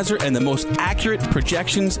 Optimizer, and the most accurate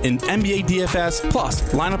projections in NBA DFS,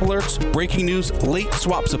 plus lineup alerts, breaking news, late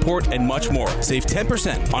swap support, and much more. Save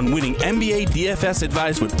 10% on winning NBA DFS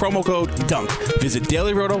advice with promo code DUNK. Visit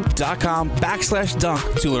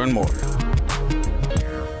DailyRoto.com/dunk to learn more.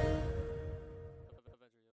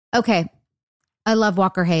 Okay. I love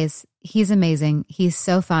Walker Hayes. He's amazing. He's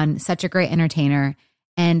so fun, such a great entertainer.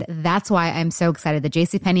 And that's why I'm so excited that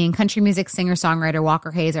JCPenney and country music singer-songwriter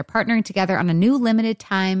Walker Hayes are partnering together on a new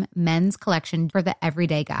limited-time men's collection for the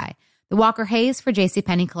everyday guy. The Walker Hayes for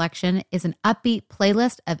JCPenney collection is an upbeat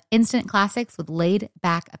playlist of instant classics with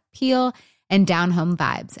laid-back appeal and down-home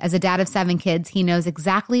vibes. As a dad of 7 kids, he knows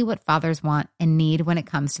exactly what fathers want and need when it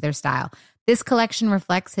comes to their style. This collection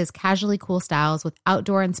reflects his casually cool styles with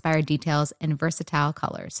outdoor-inspired details and versatile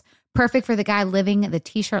colors. Perfect for the guy living the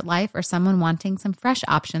t-shirt life or someone wanting some fresh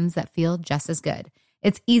options that feel just as good.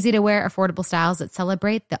 It's easy to wear, affordable styles that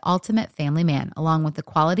celebrate the ultimate family man, along with the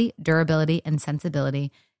quality, durability, and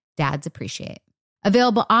sensibility dads appreciate.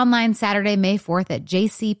 Available online Saturday, May 4th at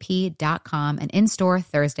jcp.com and in-store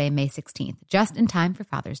Thursday, May 16th, just in time for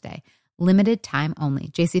Father's Day. Limited time only.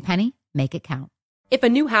 JCPenney, make it count. If a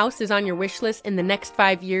new house is on your wish list in the next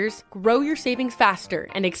 5 years, grow your savings faster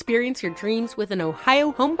and experience your dreams with an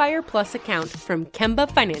Ohio Homebuyer Plus account from Kemba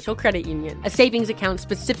Financial Credit Union. A savings account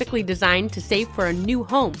specifically designed to save for a new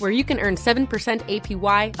home, where you can earn 7%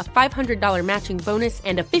 APY, a $500 matching bonus,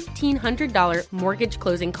 and a $1,500 mortgage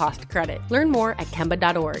closing cost credit. Learn more at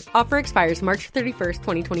Kemba.org. Offer expires March 31st,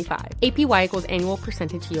 2025. APY equals annual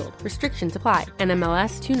percentage yield. Restrictions apply.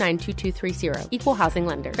 NMLS 292230. Equal housing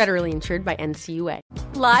lender. Federally insured by NCUA.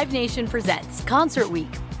 Live Nation presents Concert Week.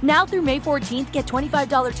 Now through May 14th, get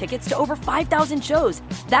 $25 tickets to over 5,000 shows.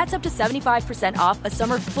 That's up to 75% off a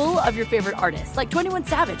summer full of your favorite artists like 21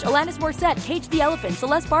 Savage, Alanis Morissette, Cage the Elephant,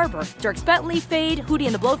 Celeste Barber, Dierks Bentley, Fade, Hootie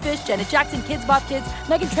and the Blowfish, Janet Jackson, Kids Bop Kids,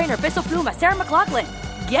 Meghan Trainor, Peso Pluma, Sarah McLachlan.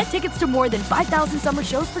 Get tickets to more than 5,000 summer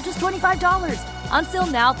shows for just $25. On sale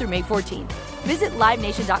now through May 14th. Visit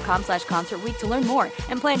LiveNation.com/Concert Week to learn more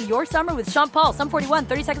and plan your summer with Sean Paul, Sum 41,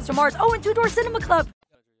 30 Seconds to Mars, and Two Door Cinema Club.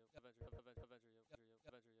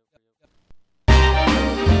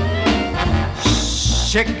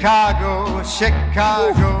 Chicago,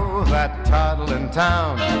 Chicago, that toddling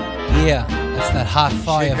town. Yeah, that's that hot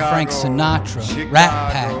fire Chicago, Frank Sinatra, Chicago,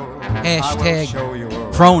 Rat Pack,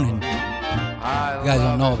 hashtag Cronin. You guys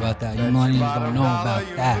don't know about that. You millennials don't know about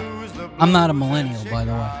that. I'm not a millennial, by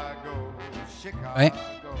the way. Right?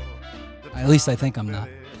 At least I think I'm not.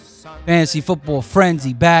 Fantasy Football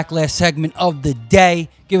Frenzy back. Last segment of the day.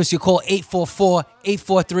 Give us your call,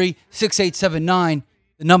 844-843-6879.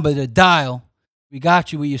 The number to dial. We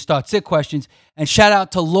got you with your start sit questions. And shout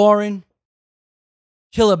out to Lauren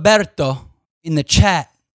Chiliberto in the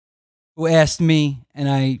chat who asked me, and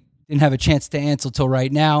I didn't have a chance to answer till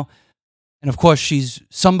right now. And of course, she's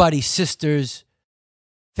somebody's sister's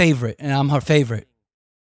favorite, and I'm her favorite.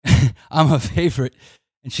 I'm her favorite,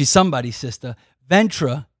 and she's somebody's sister.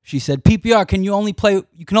 Ventra, she said, PPR,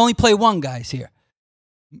 you can only play one, guys, here.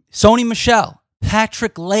 Sony Michel,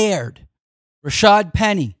 Patrick Laird, Rashad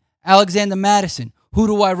Penny, Alexander Madison. Who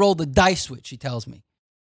do I roll the dice with, she tells me.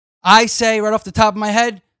 I say, right off the top of my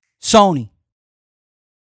head, Sony.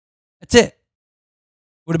 That's it.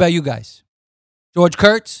 What about you guys? George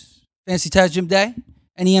Kurtz, Fancy Taz Jim Day?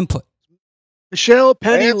 Any input? Michelle,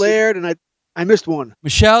 Penny, Laird, and I missed one.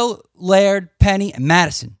 Michelle, Laird, Penny, and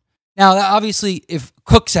Madison. Now, obviously, if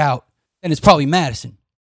Cook's out, then it's probably Madison.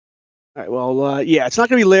 All right, well, yeah, it's not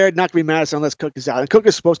going to be Laird, not going to be Madison unless Cook is out. And Cook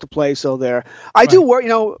is supposed to play, so there. I do worry,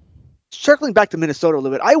 circling back to Minnesota a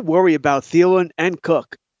little bit, I worry about Thielen and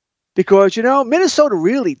Cook because, Minnesota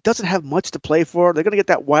really doesn't have much to play for. They're going to get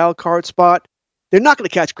that wild card spot. They're not going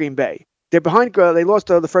to catch Green Bay. They're behind. They lost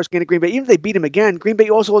the first game to Green Bay. Even if they beat them again, Green Bay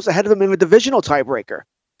also was ahead of them in a divisional tiebreaker.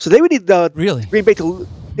 So they would need Green Bay to.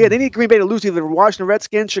 Yeah, they need Green Bay to lose either Washington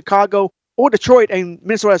Redskins, Chicago, or Detroit, and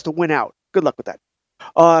Minnesota has to win out. Good luck with that.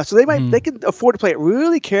 So they can afford to play it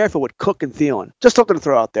really careful with Cook and Thielen. Just something to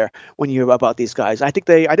throw out there when you hear about these guys. I think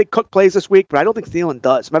Cook plays this week, but I don't think Thielen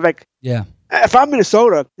does. Matter of fact, yeah. If I'm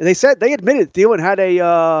Minnesota, they admitted Thielen had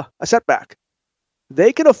a setback.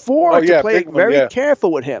 They can afford to play very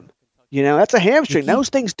careful with him. That's a hamstring. Those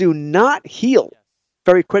things do not heal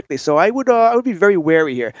very quickly. So I would be very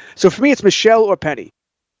wary here. So for me, it's Michelle or Penny,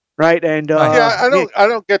 right? And I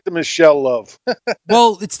don't get the Michelle love.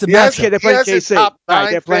 Well, it's the matchup. They're playing KC.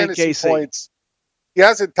 They're playing KC. Points. He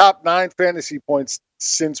has a top 9 fantasy points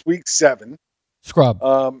since week 7.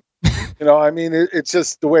 Scrub. It's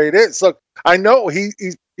just the way it is. Look, I know he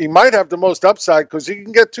might have the most upside because he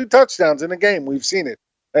can get 2 touchdowns in a game. We've seen it.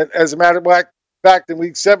 As a matter of fact, in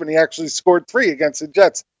week 7, he actually scored 3 against the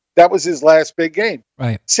Jets. That was his last big game.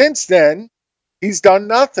 Right. Since then, he's done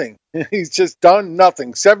nothing. He's just done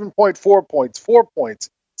nothing. 7.4 points, 4 points,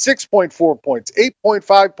 6.4 points,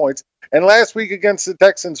 8.5 points, and last week against the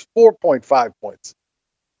Texans, 4.5 points.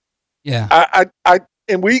 Yeah. I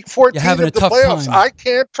in week 14 of the playoffs, I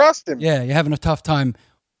can't trust him. Yeah, you're having a tough time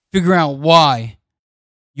figuring out why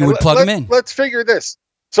you would plug him in. Let's figure this.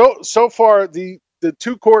 So far, the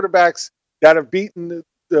 2 quarterbacks that have beaten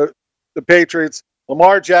the Patriots,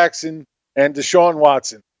 Lamar Jackson and Deshaun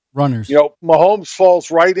Watson. Runners. Mahomes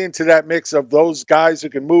falls right into that mix of those guys who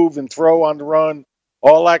can move and throw on the run,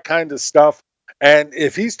 all that kind of stuff. And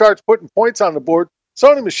if he starts putting points on the board,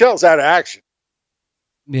 Sony Michel's out of action.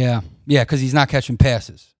 Yeah, because he's not catching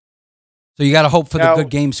passes. So you got to hope for the good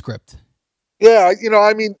game script. Yeah,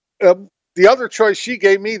 the other choice she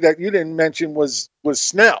gave me that you didn't mention was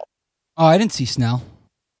Snell. Oh, I didn't see Snell.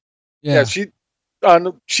 Yeah,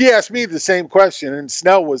 she asked me the same question, and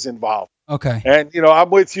Snell was involved. Okay. And, I'm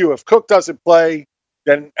with you. If Cook doesn't play,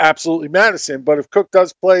 then absolutely Madison. But if Cook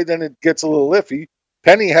does play, then it gets a little iffy.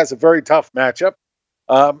 Penny has a very tough matchup.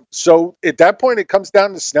 So at that point, it comes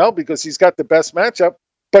down to Snell because he's got the best matchup.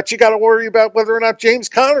 But you got to worry about whether or not James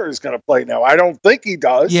Conner is going to play now. I don't think he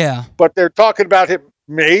does. Yeah. But they're talking about him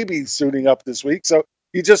maybe suiting up this week. So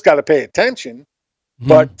you just got to pay attention. Mm-hmm.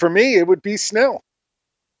 But for me, it would be Snell.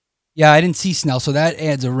 Yeah, I didn't see Snell, so that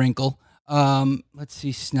adds a wrinkle. Let's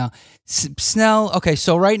see Snell. Snell, okay,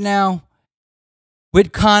 so right now,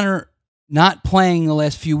 with Conner not playing the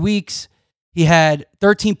last few weeks, he had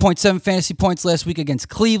 13.7 fantasy points last week against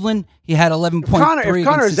Cleveland. He had 11.3 if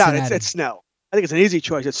Conner's out, Cincinnati. it's Snell. I think it's an easy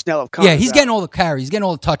choice. It's Snell of Conner. Yeah, he's getting all the carries. He's getting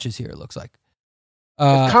all the touches here, it looks like.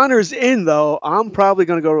 If Conner's in, though, I'm probably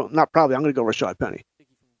going to go, I'm going to go Rashad Penny.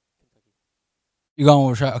 You're going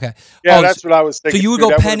with Rashad? Okay. Yeah, that's what I was thinking. So you would go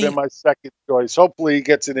that Penny. That would have been my second choice. Hopefully he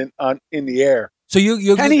gets it in the air. So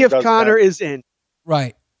you Penny if Conner is in.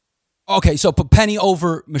 Right. Okay, so put Penny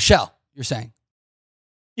over Michelle, you're saying?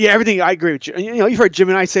 Yeah, everything. I agree with you. You've heard Jim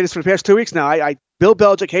and I say this for the past 2 weeks now. Bill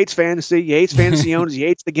Belichick hates fantasy. He hates fantasy owners. He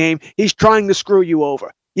hates the game. He's trying to screw you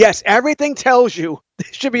over. Yes, everything tells you this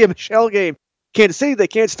should be a Michelle game. Kansas City, they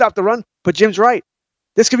can't stop the run, but Jim's right.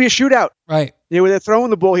 This could be a shootout. Right. Where they're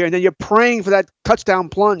throwing the ball here, and then you're praying for that touchdown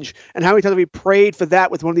plunge. And how many times have we prayed for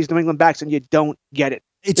that with one of these New England backs, and you don't get it?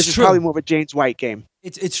 This is probably more of a James White game.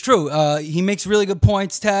 It's true. He makes really good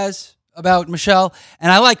points, Taz, about Michelle.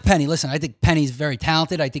 And I like Penny. Listen, I think Penny's very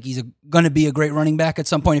talented. I think he's going to be a great running back at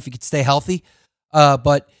some point if he could stay healthy.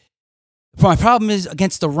 But my problem is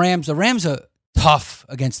against the Rams. The Rams are tough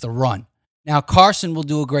against the run. Now, Carson will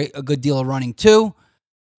do a good deal of running too.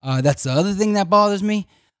 That's the other thing that bothers me.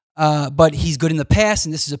 but he's good in the pass,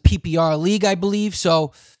 and this is a PPR league, I believe,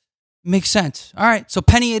 so makes sense. All right, so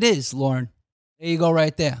Penny it is, Lauren. There you go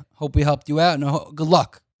right there. Hope we helped you out, and good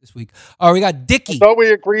luck this week. All right, we got Dickey. I thought we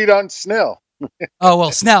agreed on Snell. Oh,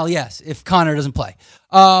 well, Snell, yes, if Connor doesn't play.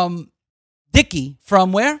 Dickey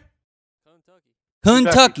from where?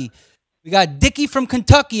 Kentucky. We got Dickey from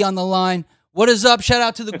Kentucky on the line. What is up? Shout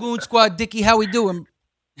out to the Goon Squad. Dickey, how we doing?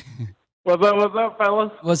 What's up,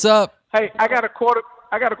 fellas? What's up? Hey, I got a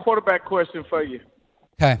quarterback question for you.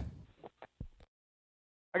 Okay.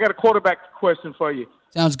 I got a quarterback question for you.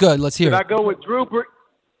 Sounds good. Let's hear Should it. I go with Drew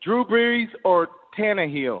Brees or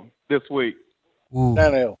Tannehill this week? Ooh.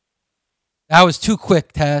 Tannehill. That was too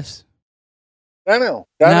quick, Taz. Tannehill.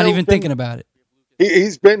 Not even thinking about it.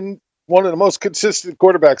 He's been one of the most consistent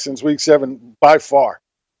quarterbacks since week 7 by far.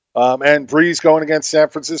 And Brees going against San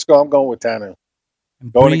Francisco, I'm going with Tannehill.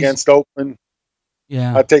 Going against Oakland.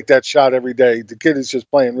 Yeah. I take that shot every day. The kid is just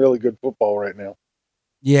playing really good football right now.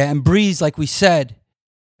 Yeah, and Brees, like we said,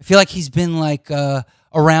 I feel like he's been like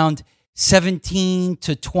around 17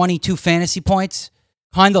 to 22 fantasy points.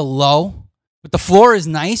 Kind of low. But the floor is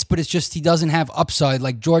nice, but it's just he doesn't have upside,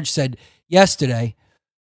 like George said yesterday.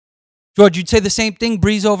 George, you'd say the same thing,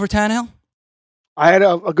 Brees over Tannehill? I had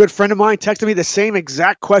a good friend of mine texted me the same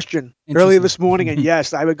exact question earlier this morning, and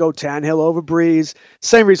yes, I would go Tannehill over Brees.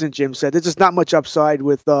 Same reason Jim said. There's just not much upside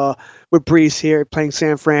with Brees here playing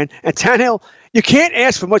San Fran. And Tannehill, you can't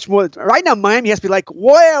ask for much more. Right now, Miami has to be like,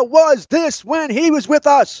 where was this when he was with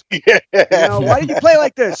us? Yeah. Why did you play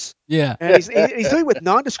like this? Yeah. And he's doing it with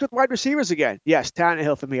nondescript wide receivers again. Yes,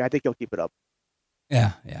 Tannehill for me. I think he'll keep it up.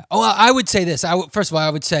 Yeah. Oh, well, I would say this. First of all, I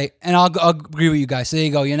would say, and I'll agree with you guys. So there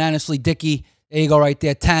you go. Unanimously, Dickey. There you go right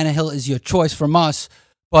there. Tannehill is your choice from us.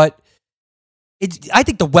 But I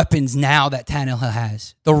think the weapons now that Tannehill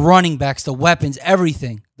has, the running backs, the weapons,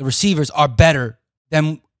 everything, the receivers are better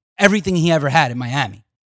than everything he ever had in Miami.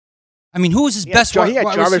 I mean, who was his best He had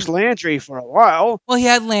Jarvis Landry for a while. Well, he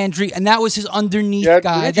had Landry, and that was his underneath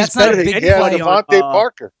guy. That's not a big play. Devontae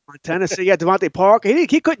Parker. On Tennessee, Devontae Parker.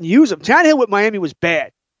 He couldn't use him. Tannehill with Miami was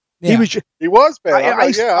bad. Yeah. He was bad.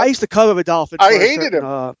 I used to cover the Dolphins. I hated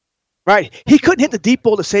him. Right. He couldn't hit the deep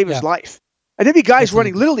ball to save his life. And there'd be guys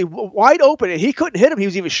running literally wide open, and he couldn't hit him. He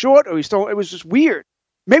was either short or it was just weird.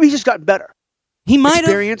 Maybe he's just gotten better. He might have.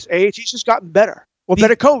 Experience, age, he's just gotten better. Or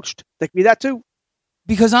better coached. That could be that too.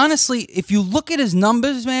 Because honestly, if you look at his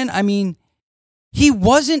numbers, man, I mean, he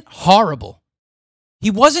wasn't horrible.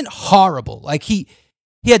 Like he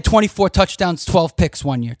had 24 touchdowns, 12 picks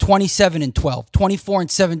one year, 27 and 12, 24 and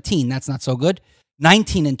 17. That's not so good.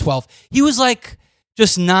 19 and 12. He was like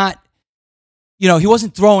just not, he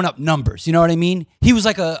wasn't throwing up numbers. You know what I mean? He was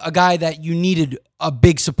like a guy that you needed a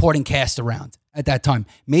big supporting cast around at that time.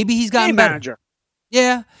 Maybe he's gotten better. Manager.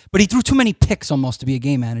 Yeah, but he threw too many picks almost to be a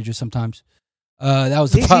game manager sometimes. That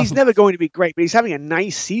was the problem. He's never going to be great, but he's having a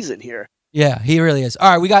nice season here. Yeah, he really is. All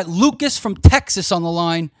right, we got Lucas from Texas on the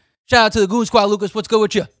line. Shout out to the Goon Squad. Lucas, what's good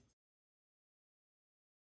with you?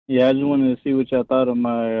 Yeah, I just wanted to see what y'all thought of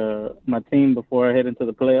my team before I head into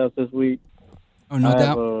the playoffs this week. Oh, no doubt. I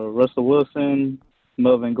have Russell Wilson,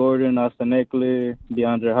 Melvin Gordon, Austin Eckler,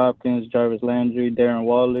 DeAndre Hopkins, Jarvis Landry, Darren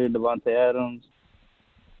Waller, Devontae Adams,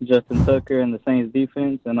 Justin Tucker, and the Saints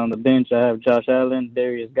defense. And on the bench, I have Josh Allen,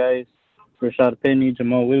 Darius Geis, Rashad Penny,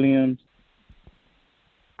 Jamal Williams,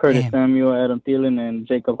 Curtis Samuel, Adam Thielen, and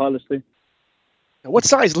Jacob Hollisley. Now, what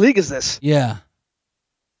size league is this? Yeah.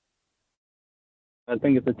 I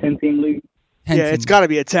think it's a 10-team league. It's got to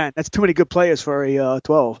be a 10. That's too many good players for a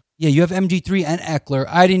 12. Yeah, you have MG3 and Eckler.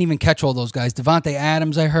 I didn't even catch all those guys. Devontae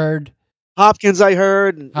Adams, I heard. Hopkins, I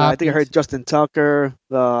heard. I think I heard Justin Tucker.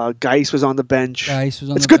 Geis was on the bench. It's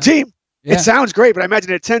a good team. Yeah. It sounds great, but I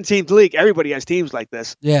imagine a 10-team league, everybody has teams like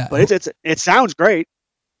this. Yeah. But it sounds great.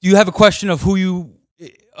 Do you have a question of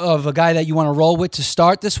of a guy that you want to roll with to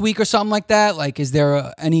start this week or something like that? Like, is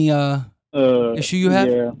there any issue you have?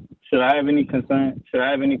 Yeah. Should I have any concern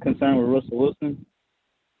with Russell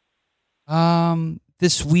Wilson?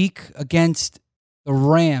 This week against the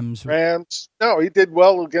Rams. No, he did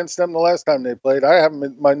well against them the last time they played. I have him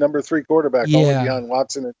in my number 3 quarterback, only behind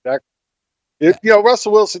Watson and Jack.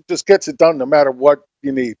 Russell Wilson just gets it done no matter what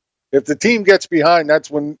you need. If the team gets behind, that's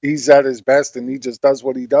when he's at his best, and he just does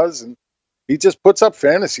what he does, and he just puts up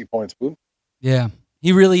fantasy points, Boone. Yeah,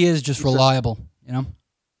 he really is just reliable,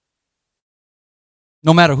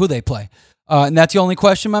 no matter who they play. And that's the only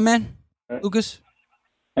question, my man, Lucas?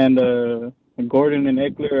 And Gordon and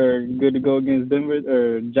Eckler are good to go against Denver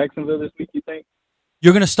or Jacksonville this week, you think?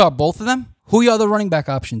 You're going to start both of them? Who are your other running back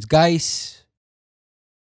options? Geis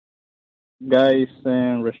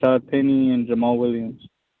and Rashad Penny and Jamal Williams.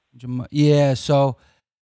 Yeah, so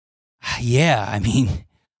Yeah, I mean,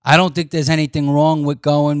 I don't think there's anything wrong with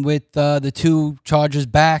going with the two Chargers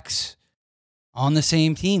backs on the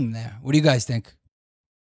same team there. What do you guys think?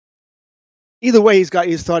 Either way,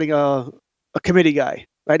 he's starting a committee guy,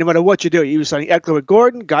 right? No matter what you do, you're starting Eckler with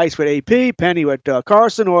Gordon, Geis with AP, Penny with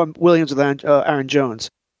Carson, or Williams with Aaron Jones.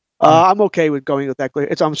 I'm okay with going with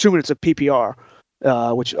Eckler. I'm assuming it's a PPR,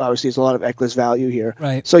 which obviously is a lot of Eckler's value here.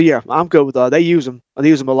 Right. So yeah, I'm good with they use him. They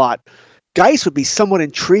use him a lot. Geis would be somewhat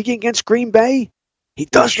intriguing against Green Bay. He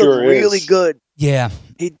does look really good. Yeah.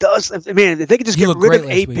 He does. Man, if they could just get rid of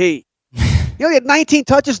AP. He only had 19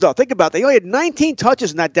 touches, though. Think about that. He only had 19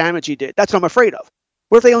 touches in that damage he did. That's what I'm afraid of.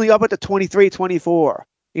 What if they only up at the 23, 24?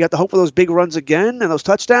 You got to hope for those big runs again and those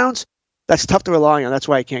touchdowns. That's tough to rely on. That's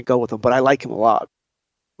why I can't go with him, but I like him a lot.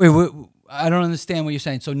 Wait, I don't understand what you're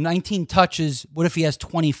saying. So 19 touches, what if he has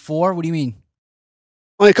 24? What do you mean?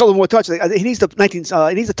 Only a couple more touches. He needs the 19.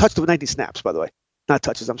 He needs a touch to 19 snaps, by the way. Not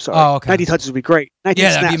touches, I'm sorry. Oh, okay. 90 touches would be great. 19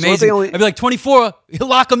 yeah, snaps. that'd be amazing. So I'd be like, 24, he'll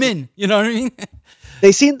lock him in. You know what I mean?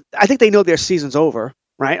 I think they know their season's over,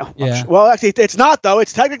 right? Yeah. Well, actually, it's not, though.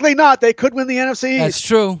 It's technically not. They could win the NFC East. That's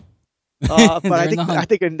true. But I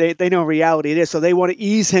think they know in reality it is. So they want to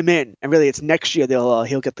ease him in. And really, it's next year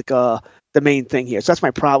he'll get the main thing here. So that's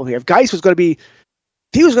my problem here. If Geis was going to be, if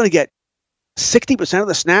he was going to get 60% of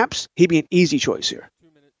the snaps, he'd be an easy choice here.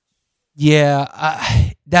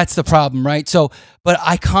 Yeah, that's the problem, right? So, but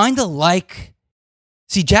I kind of like.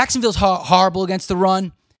 See, Jacksonville's horrible against the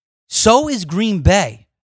run. So is Green Bay.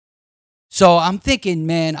 So I'm thinking,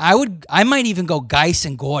 man, I might even go Geis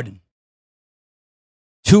and Gordon.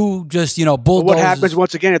 Two just bulldozers. What happens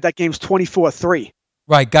once again if that game's 24-3?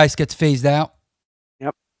 Right, Geis gets phased out.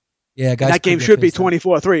 Yep. Yeah, Geis. That game should be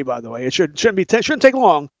 24-3. By the way, it shouldn't take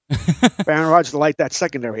long for Aaron Rodgers to light that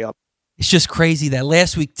secondary up. It's just crazy that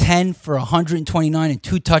last week, 10 for 129 and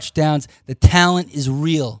 2 touchdowns. The talent is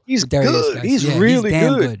real. He's good. He's really he's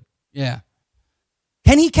damn good. Yeah.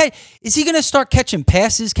 Can he catch? Is he going to start catching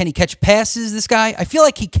passes? Can he catch passes, this guy? I feel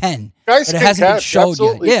like he can. Guys but it can hasn't catch, been showed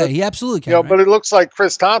absolutely, yet. Yeah, but, he absolutely can. Right? But it looks like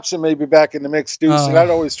Chris Thompson may be back in the mix, too, so that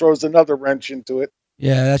always throws another wrench into it.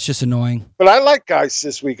 Yeah, that's just annoying. But I like Geis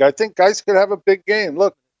this week. I think Geis could have a big game.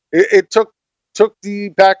 Look, it took the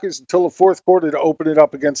Packers until the fourth quarter to open it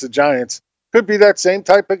up against the Giants. Could be that same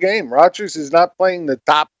type of game. Rodgers is not playing the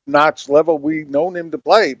top-notch level we've known him to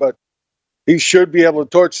play, but he should be able to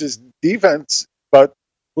torch his defense. But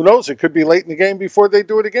who knows? It could be late in the game before they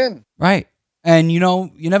do it again. Right. And, you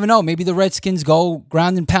never know. Maybe the Redskins go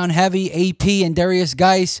ground and pound heavy, AP and Darius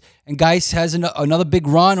Geis, and Geis has another big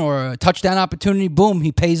run or a touchdown opportunity. Boom,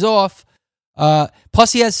 he pays off.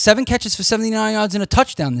 Plus, he has 7 catches for 79 yards and a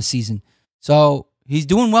touchdown this season. So he's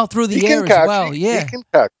doing well through the air as well. Yeah. He can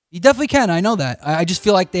catch. He definitely can. I know that. I just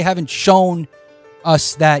feel like they haven't shown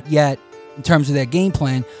us that yet in terms of their game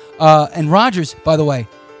plan. And Rodgers, by the way,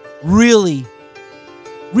 really,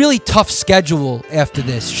 really tough schedule after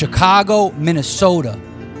this. Chicago, Minnesota,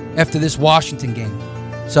 after this Washington game.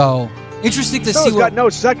 So, interesting to see. He's got no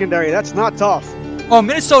secondary. That's not tough. Oh,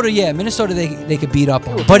 Minnesota, yeah. Minnesota, they could beat up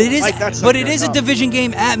on. But it is a division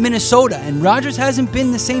game at Minnesota, and Rodgers hasn't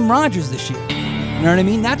been the same Rodgers this year. You know what I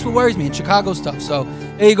mean? That's what worries me. And Chicago's tough. So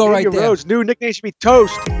there you go, right there. Rhodes, new nickname should be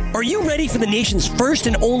Toast. Are you ready for the nation's first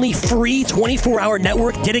and only free 24-hour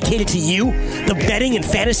network dedicated to you, the betting and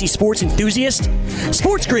fantasy sports enthusiast?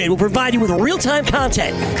 SportsGrid will provide you with real-time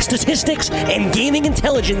content, statistics, and gaming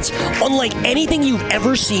intelligence unlike anything you've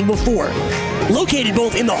ever seen before. Located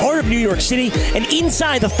both in the heart of New York City and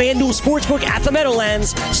inside the FanDuel Sportsbook at the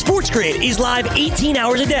Meadowlands, SportsGrid is live 18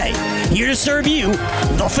 hours a day, here to serve you,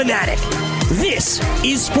 the fanatic. This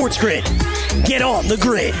is SportsGrid. Get on the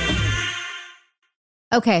grid.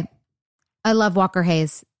 Okay. I love Walker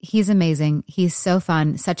Hayes. He's amazing. He's so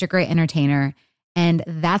fun, such a great entertainer. And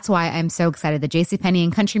that's why I'm so excited that JCPenney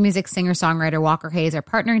and country music singer-songwriter Walker Hayes are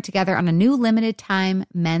partnering together on a new limited-time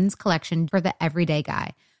men's collection for the everyday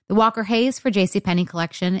guy. The Walker Hayes for JCPenney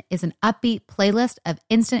collection is an upbeat playlist of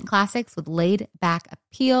instant classics with laid-back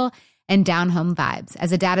appeal and down-home vibes.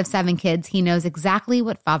 As a dad of 7 kids, he knows exactly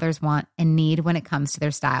what fathers want and need when it comes to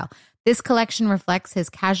their style. This collection reflects his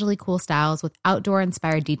casually cool styles with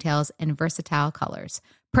outdoor-inspired details and versatile colors.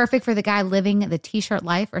 Perfect for the guy living the t-shirt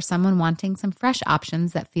life or someone wanting some fresh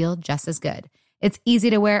options that feel just as good. It's easy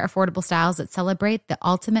to wear, affordable styles that celebrate the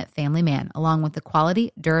ultimate family man, along with the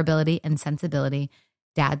quality, durability, and sensibility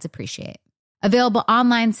dads appreciate. Available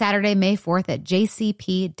online Saturday, May 4th at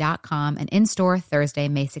jcp.com and in-store Thursday,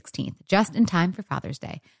 May 16th, just in time for Father's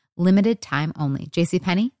Day. Limited time only.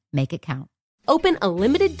 JCPenney, make it count. Open a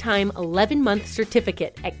limited-time 11-month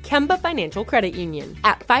certificate at Kemba Financial Credit Union.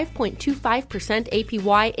 At 5.25%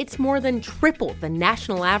 APY, it's more than triple the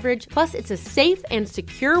national average, plus it's a safe and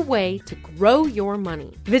secure way to grow your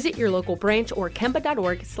money. Visit your local branch or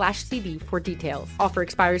kemba.org/CD for details. Offer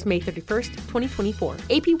expires May 31st, 2024.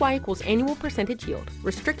 APY equals annual percentage yield.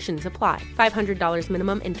 Restrictions apply. $500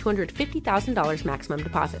 minimum and $250,000 maximum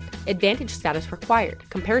deposit. Advantage status required.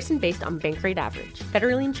 Comparison based on bank rate average.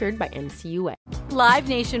 Federally insured by NCUA. Live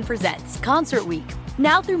Nation presents Concert Week.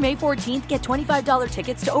 Now through May 14th, get $25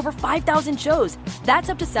 tickets to over 5,000 shows. That's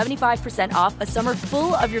up to 75% off a summer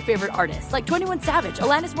full of your favorite artists like 21 Savage,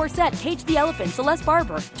 Alanis Morissette, Cage the Elephant, Celeste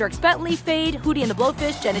Barber, Dierks Bentley, Fade, Hootie and the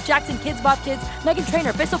Blowfish, Janet Jackson, Kidz Bop Kids, Meghan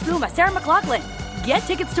Trainor, Peso Pluma, Sarah McLachlan. Get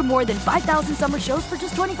tickets to more than 5,000 summer shows for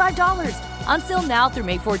just $25. Until now through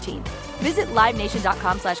May 14th. Visit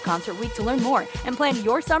LiveNation.com/Concert Week to learn more and plan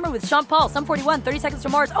your summer with Sean Paul, Sum 41, 30 Seconds to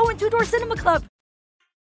Mars, and Two Door Cinema Club.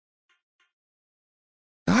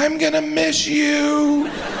 I'm gonna miss you.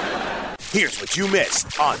 Here's what you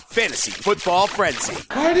missed on Fantasy Football Frenzy.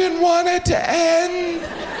 I didn't want it to end.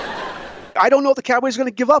 I don't know if the Cowboys are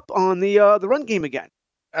going to give up on the run game again.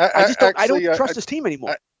 I don't trust this team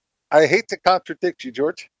anymore. I hate to contradict you,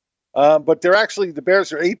 George, but the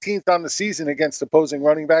Bears are 18th on the season against opposing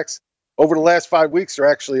running backs. Over the last 5 weeks, they're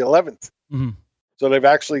actually 11th. Mm-hmm. So they've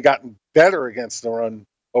actually gotten better against the run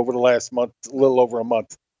over the last month, a little over a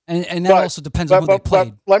month. And that also depends on who they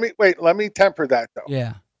played. Let me temper that, though.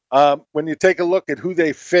 Yeah. When you take a look at who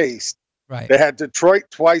they faced, right? They had Detroit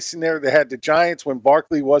twice in there. They had the Giants when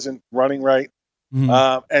Barkley wasn't running right.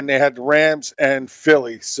 Mm-hmm. And they had the Rams and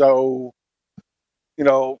Philly. So,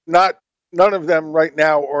 none of them right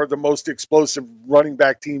now are the most explosive running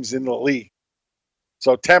back teams in the league.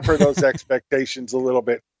 So temper those expectations a little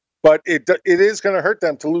bit. But it is going to hurt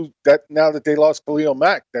them to lose that now that they lost Khalil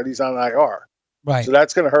Mack, that he's on IR. Right. So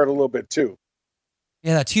that's going to hurt a little bit too.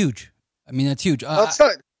 Yeah, that's huge. I mean, that's huge. Well,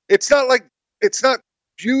 it's not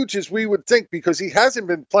huge as we would think because he hasn't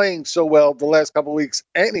been playing so well the last couple of weeks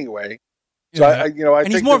anyway. So I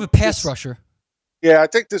think he's more of a pass rusher. Yeah, I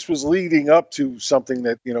think this was leading up to something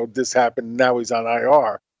that this happened. Now he's on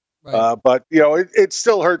IR. Right. But it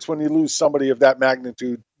still hurts when you lose somebody of that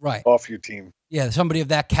magnitude off your team. Yeah, somebody of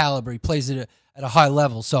that caliber. He plays it at a high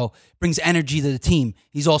level, so brings energy to the team.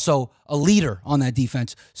 He's also a leader on that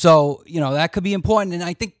defense. So, that could be important. And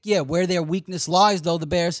I think, where their weakness lies, though, the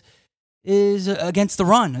Bears, is against the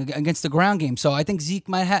run, against the ground game. So I think Zeke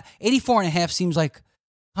might have 84.5 seems like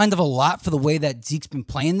kind of a lot for the way that Zeke's been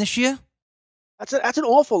playing this year. That's an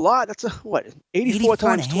awful lot. That's 84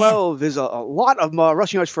 times 12 is a lot of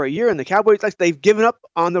rushing yards for a year. And the Cowboys, they've given up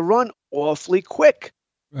on the run awfully quick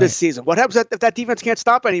this season. What happens if that defense can't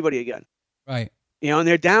stop anybody again? Right. And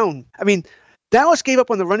they're down. I mean, Dallas gave up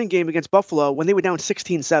on the running game against Buffalo when they were down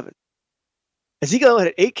 16-7. Ezekiel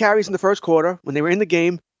had 8 carries in the first quarter when they were in the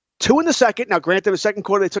game, 2 in the second. Now, granted, in the second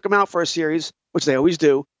quarter, they took him out for a series, which they always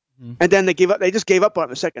do. Mm-hmm. And then they just gave up on him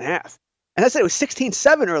in the second half. And I said it was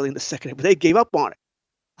 16-7 early in the second, but they gave up on it.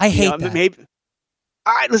 I hate that.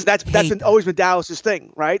 Listen, that's always been Dallas's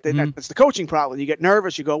thing, right? Mm-hmm. That's the coaching problem. You get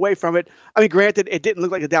nervous, you go away from it. I mean, granted, it didn't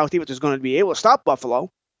look like the Dallas defense was going to be able to stop Buffalo,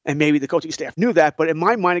 and maybe the coaching staff knew that. But in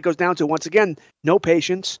my mind, it goes down to, once again, no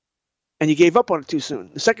patience, and you gave up on it too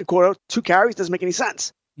soon. The second quarter, 2 carries doesn't make any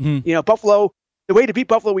sense. Mm-hmm. Buffalo, the way to beat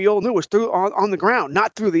Buffalo, we all knew, was through on the ground,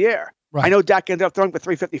 not through the air. Right. I know Dak ended up throwing for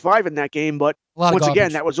 355 in that game, but once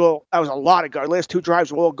again, that was a lot of garbage. The last 2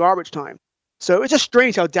 drives were all garbage time. So it's just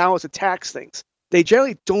strange how Dallas attacks things. They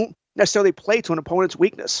generally don't necessarily play to an opponent's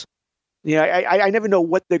weakness. I never know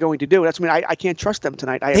what they're going to do. That's I can't trust them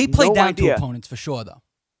tonight. They play down to opponents for sure, though.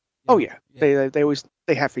 Oh yeah. They always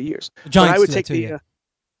have for years. The Giants I would do take that too,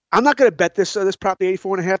 I'm not going to bet this prop the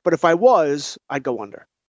 84.5, but if I was, I'd go under.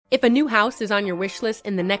 If a new house is on your wish list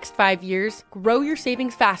in the next 5 years, grow your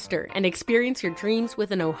savings faster and experience your dreams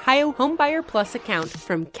with an Ohio Homebuyer Plus account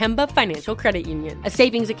from Kemba Financial Credit Union. A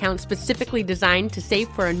savings account specifically designed to save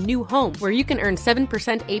for a new home where you can earn 7%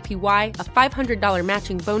 APY, a $500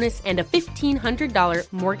 matching bonus, and a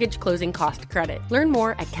 $1,500 mortgage closing cost credit. Learn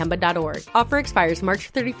more at Kemba.org. Offer expires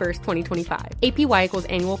March 31st, 2025. APY equals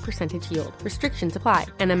annual percentage yield. Restrictions apply.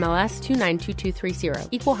 NMLS 292230.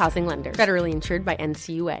 Equal housing lender. Federally insured by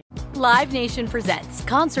NCUA. Live Nation presents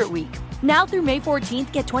Concert Week. Now through May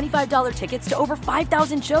 14th, get $25 tickets to over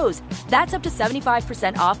 5,000 shows. That's up to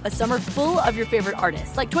 75% off a summer full of your favorite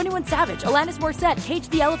artists like 21 Savage, Alanis Morissette, Cage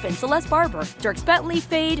the Elephant, Celeste Barber, Dierks Bentley,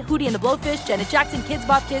 Fade, Hootie and the Blowfish, Janet Jackson, Kidz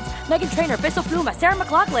Bop Kids, Meghan Trainor, Peso Pluma, Sarah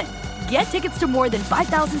McLachlan. Get tickets to more than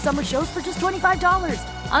 5,000 summer shows for just $25.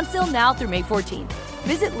 Until now through May 14th.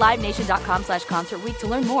 Visit LiveNation.com/Concert Week to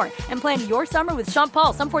learn more and plan your summer with Sean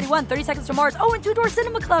Paul, Sum 41, 30 Seconds to Mars, and Two Door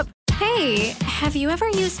Cinema Club. Hey, have you ever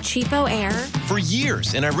used Cheapo Air? For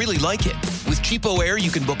years, and I really like it. With Cheapo Air, you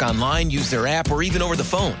can book online, use their app, or even over the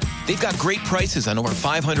phone. They've got great prices on over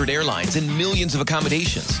 500 airlines and millions of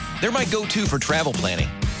accommodations. They're my go-to for travel planning.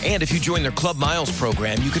 And if you join their Club Miles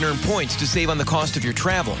program, you can earn points to save on the cost of your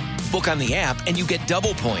travel. Book on the app, and you get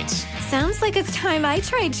double points. Sounds like it's time I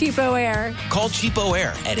tried Cheapo Air. Call Cheapo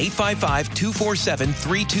Air at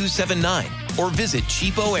 855-247-3279 or visit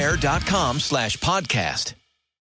cheapoair.com/podcast.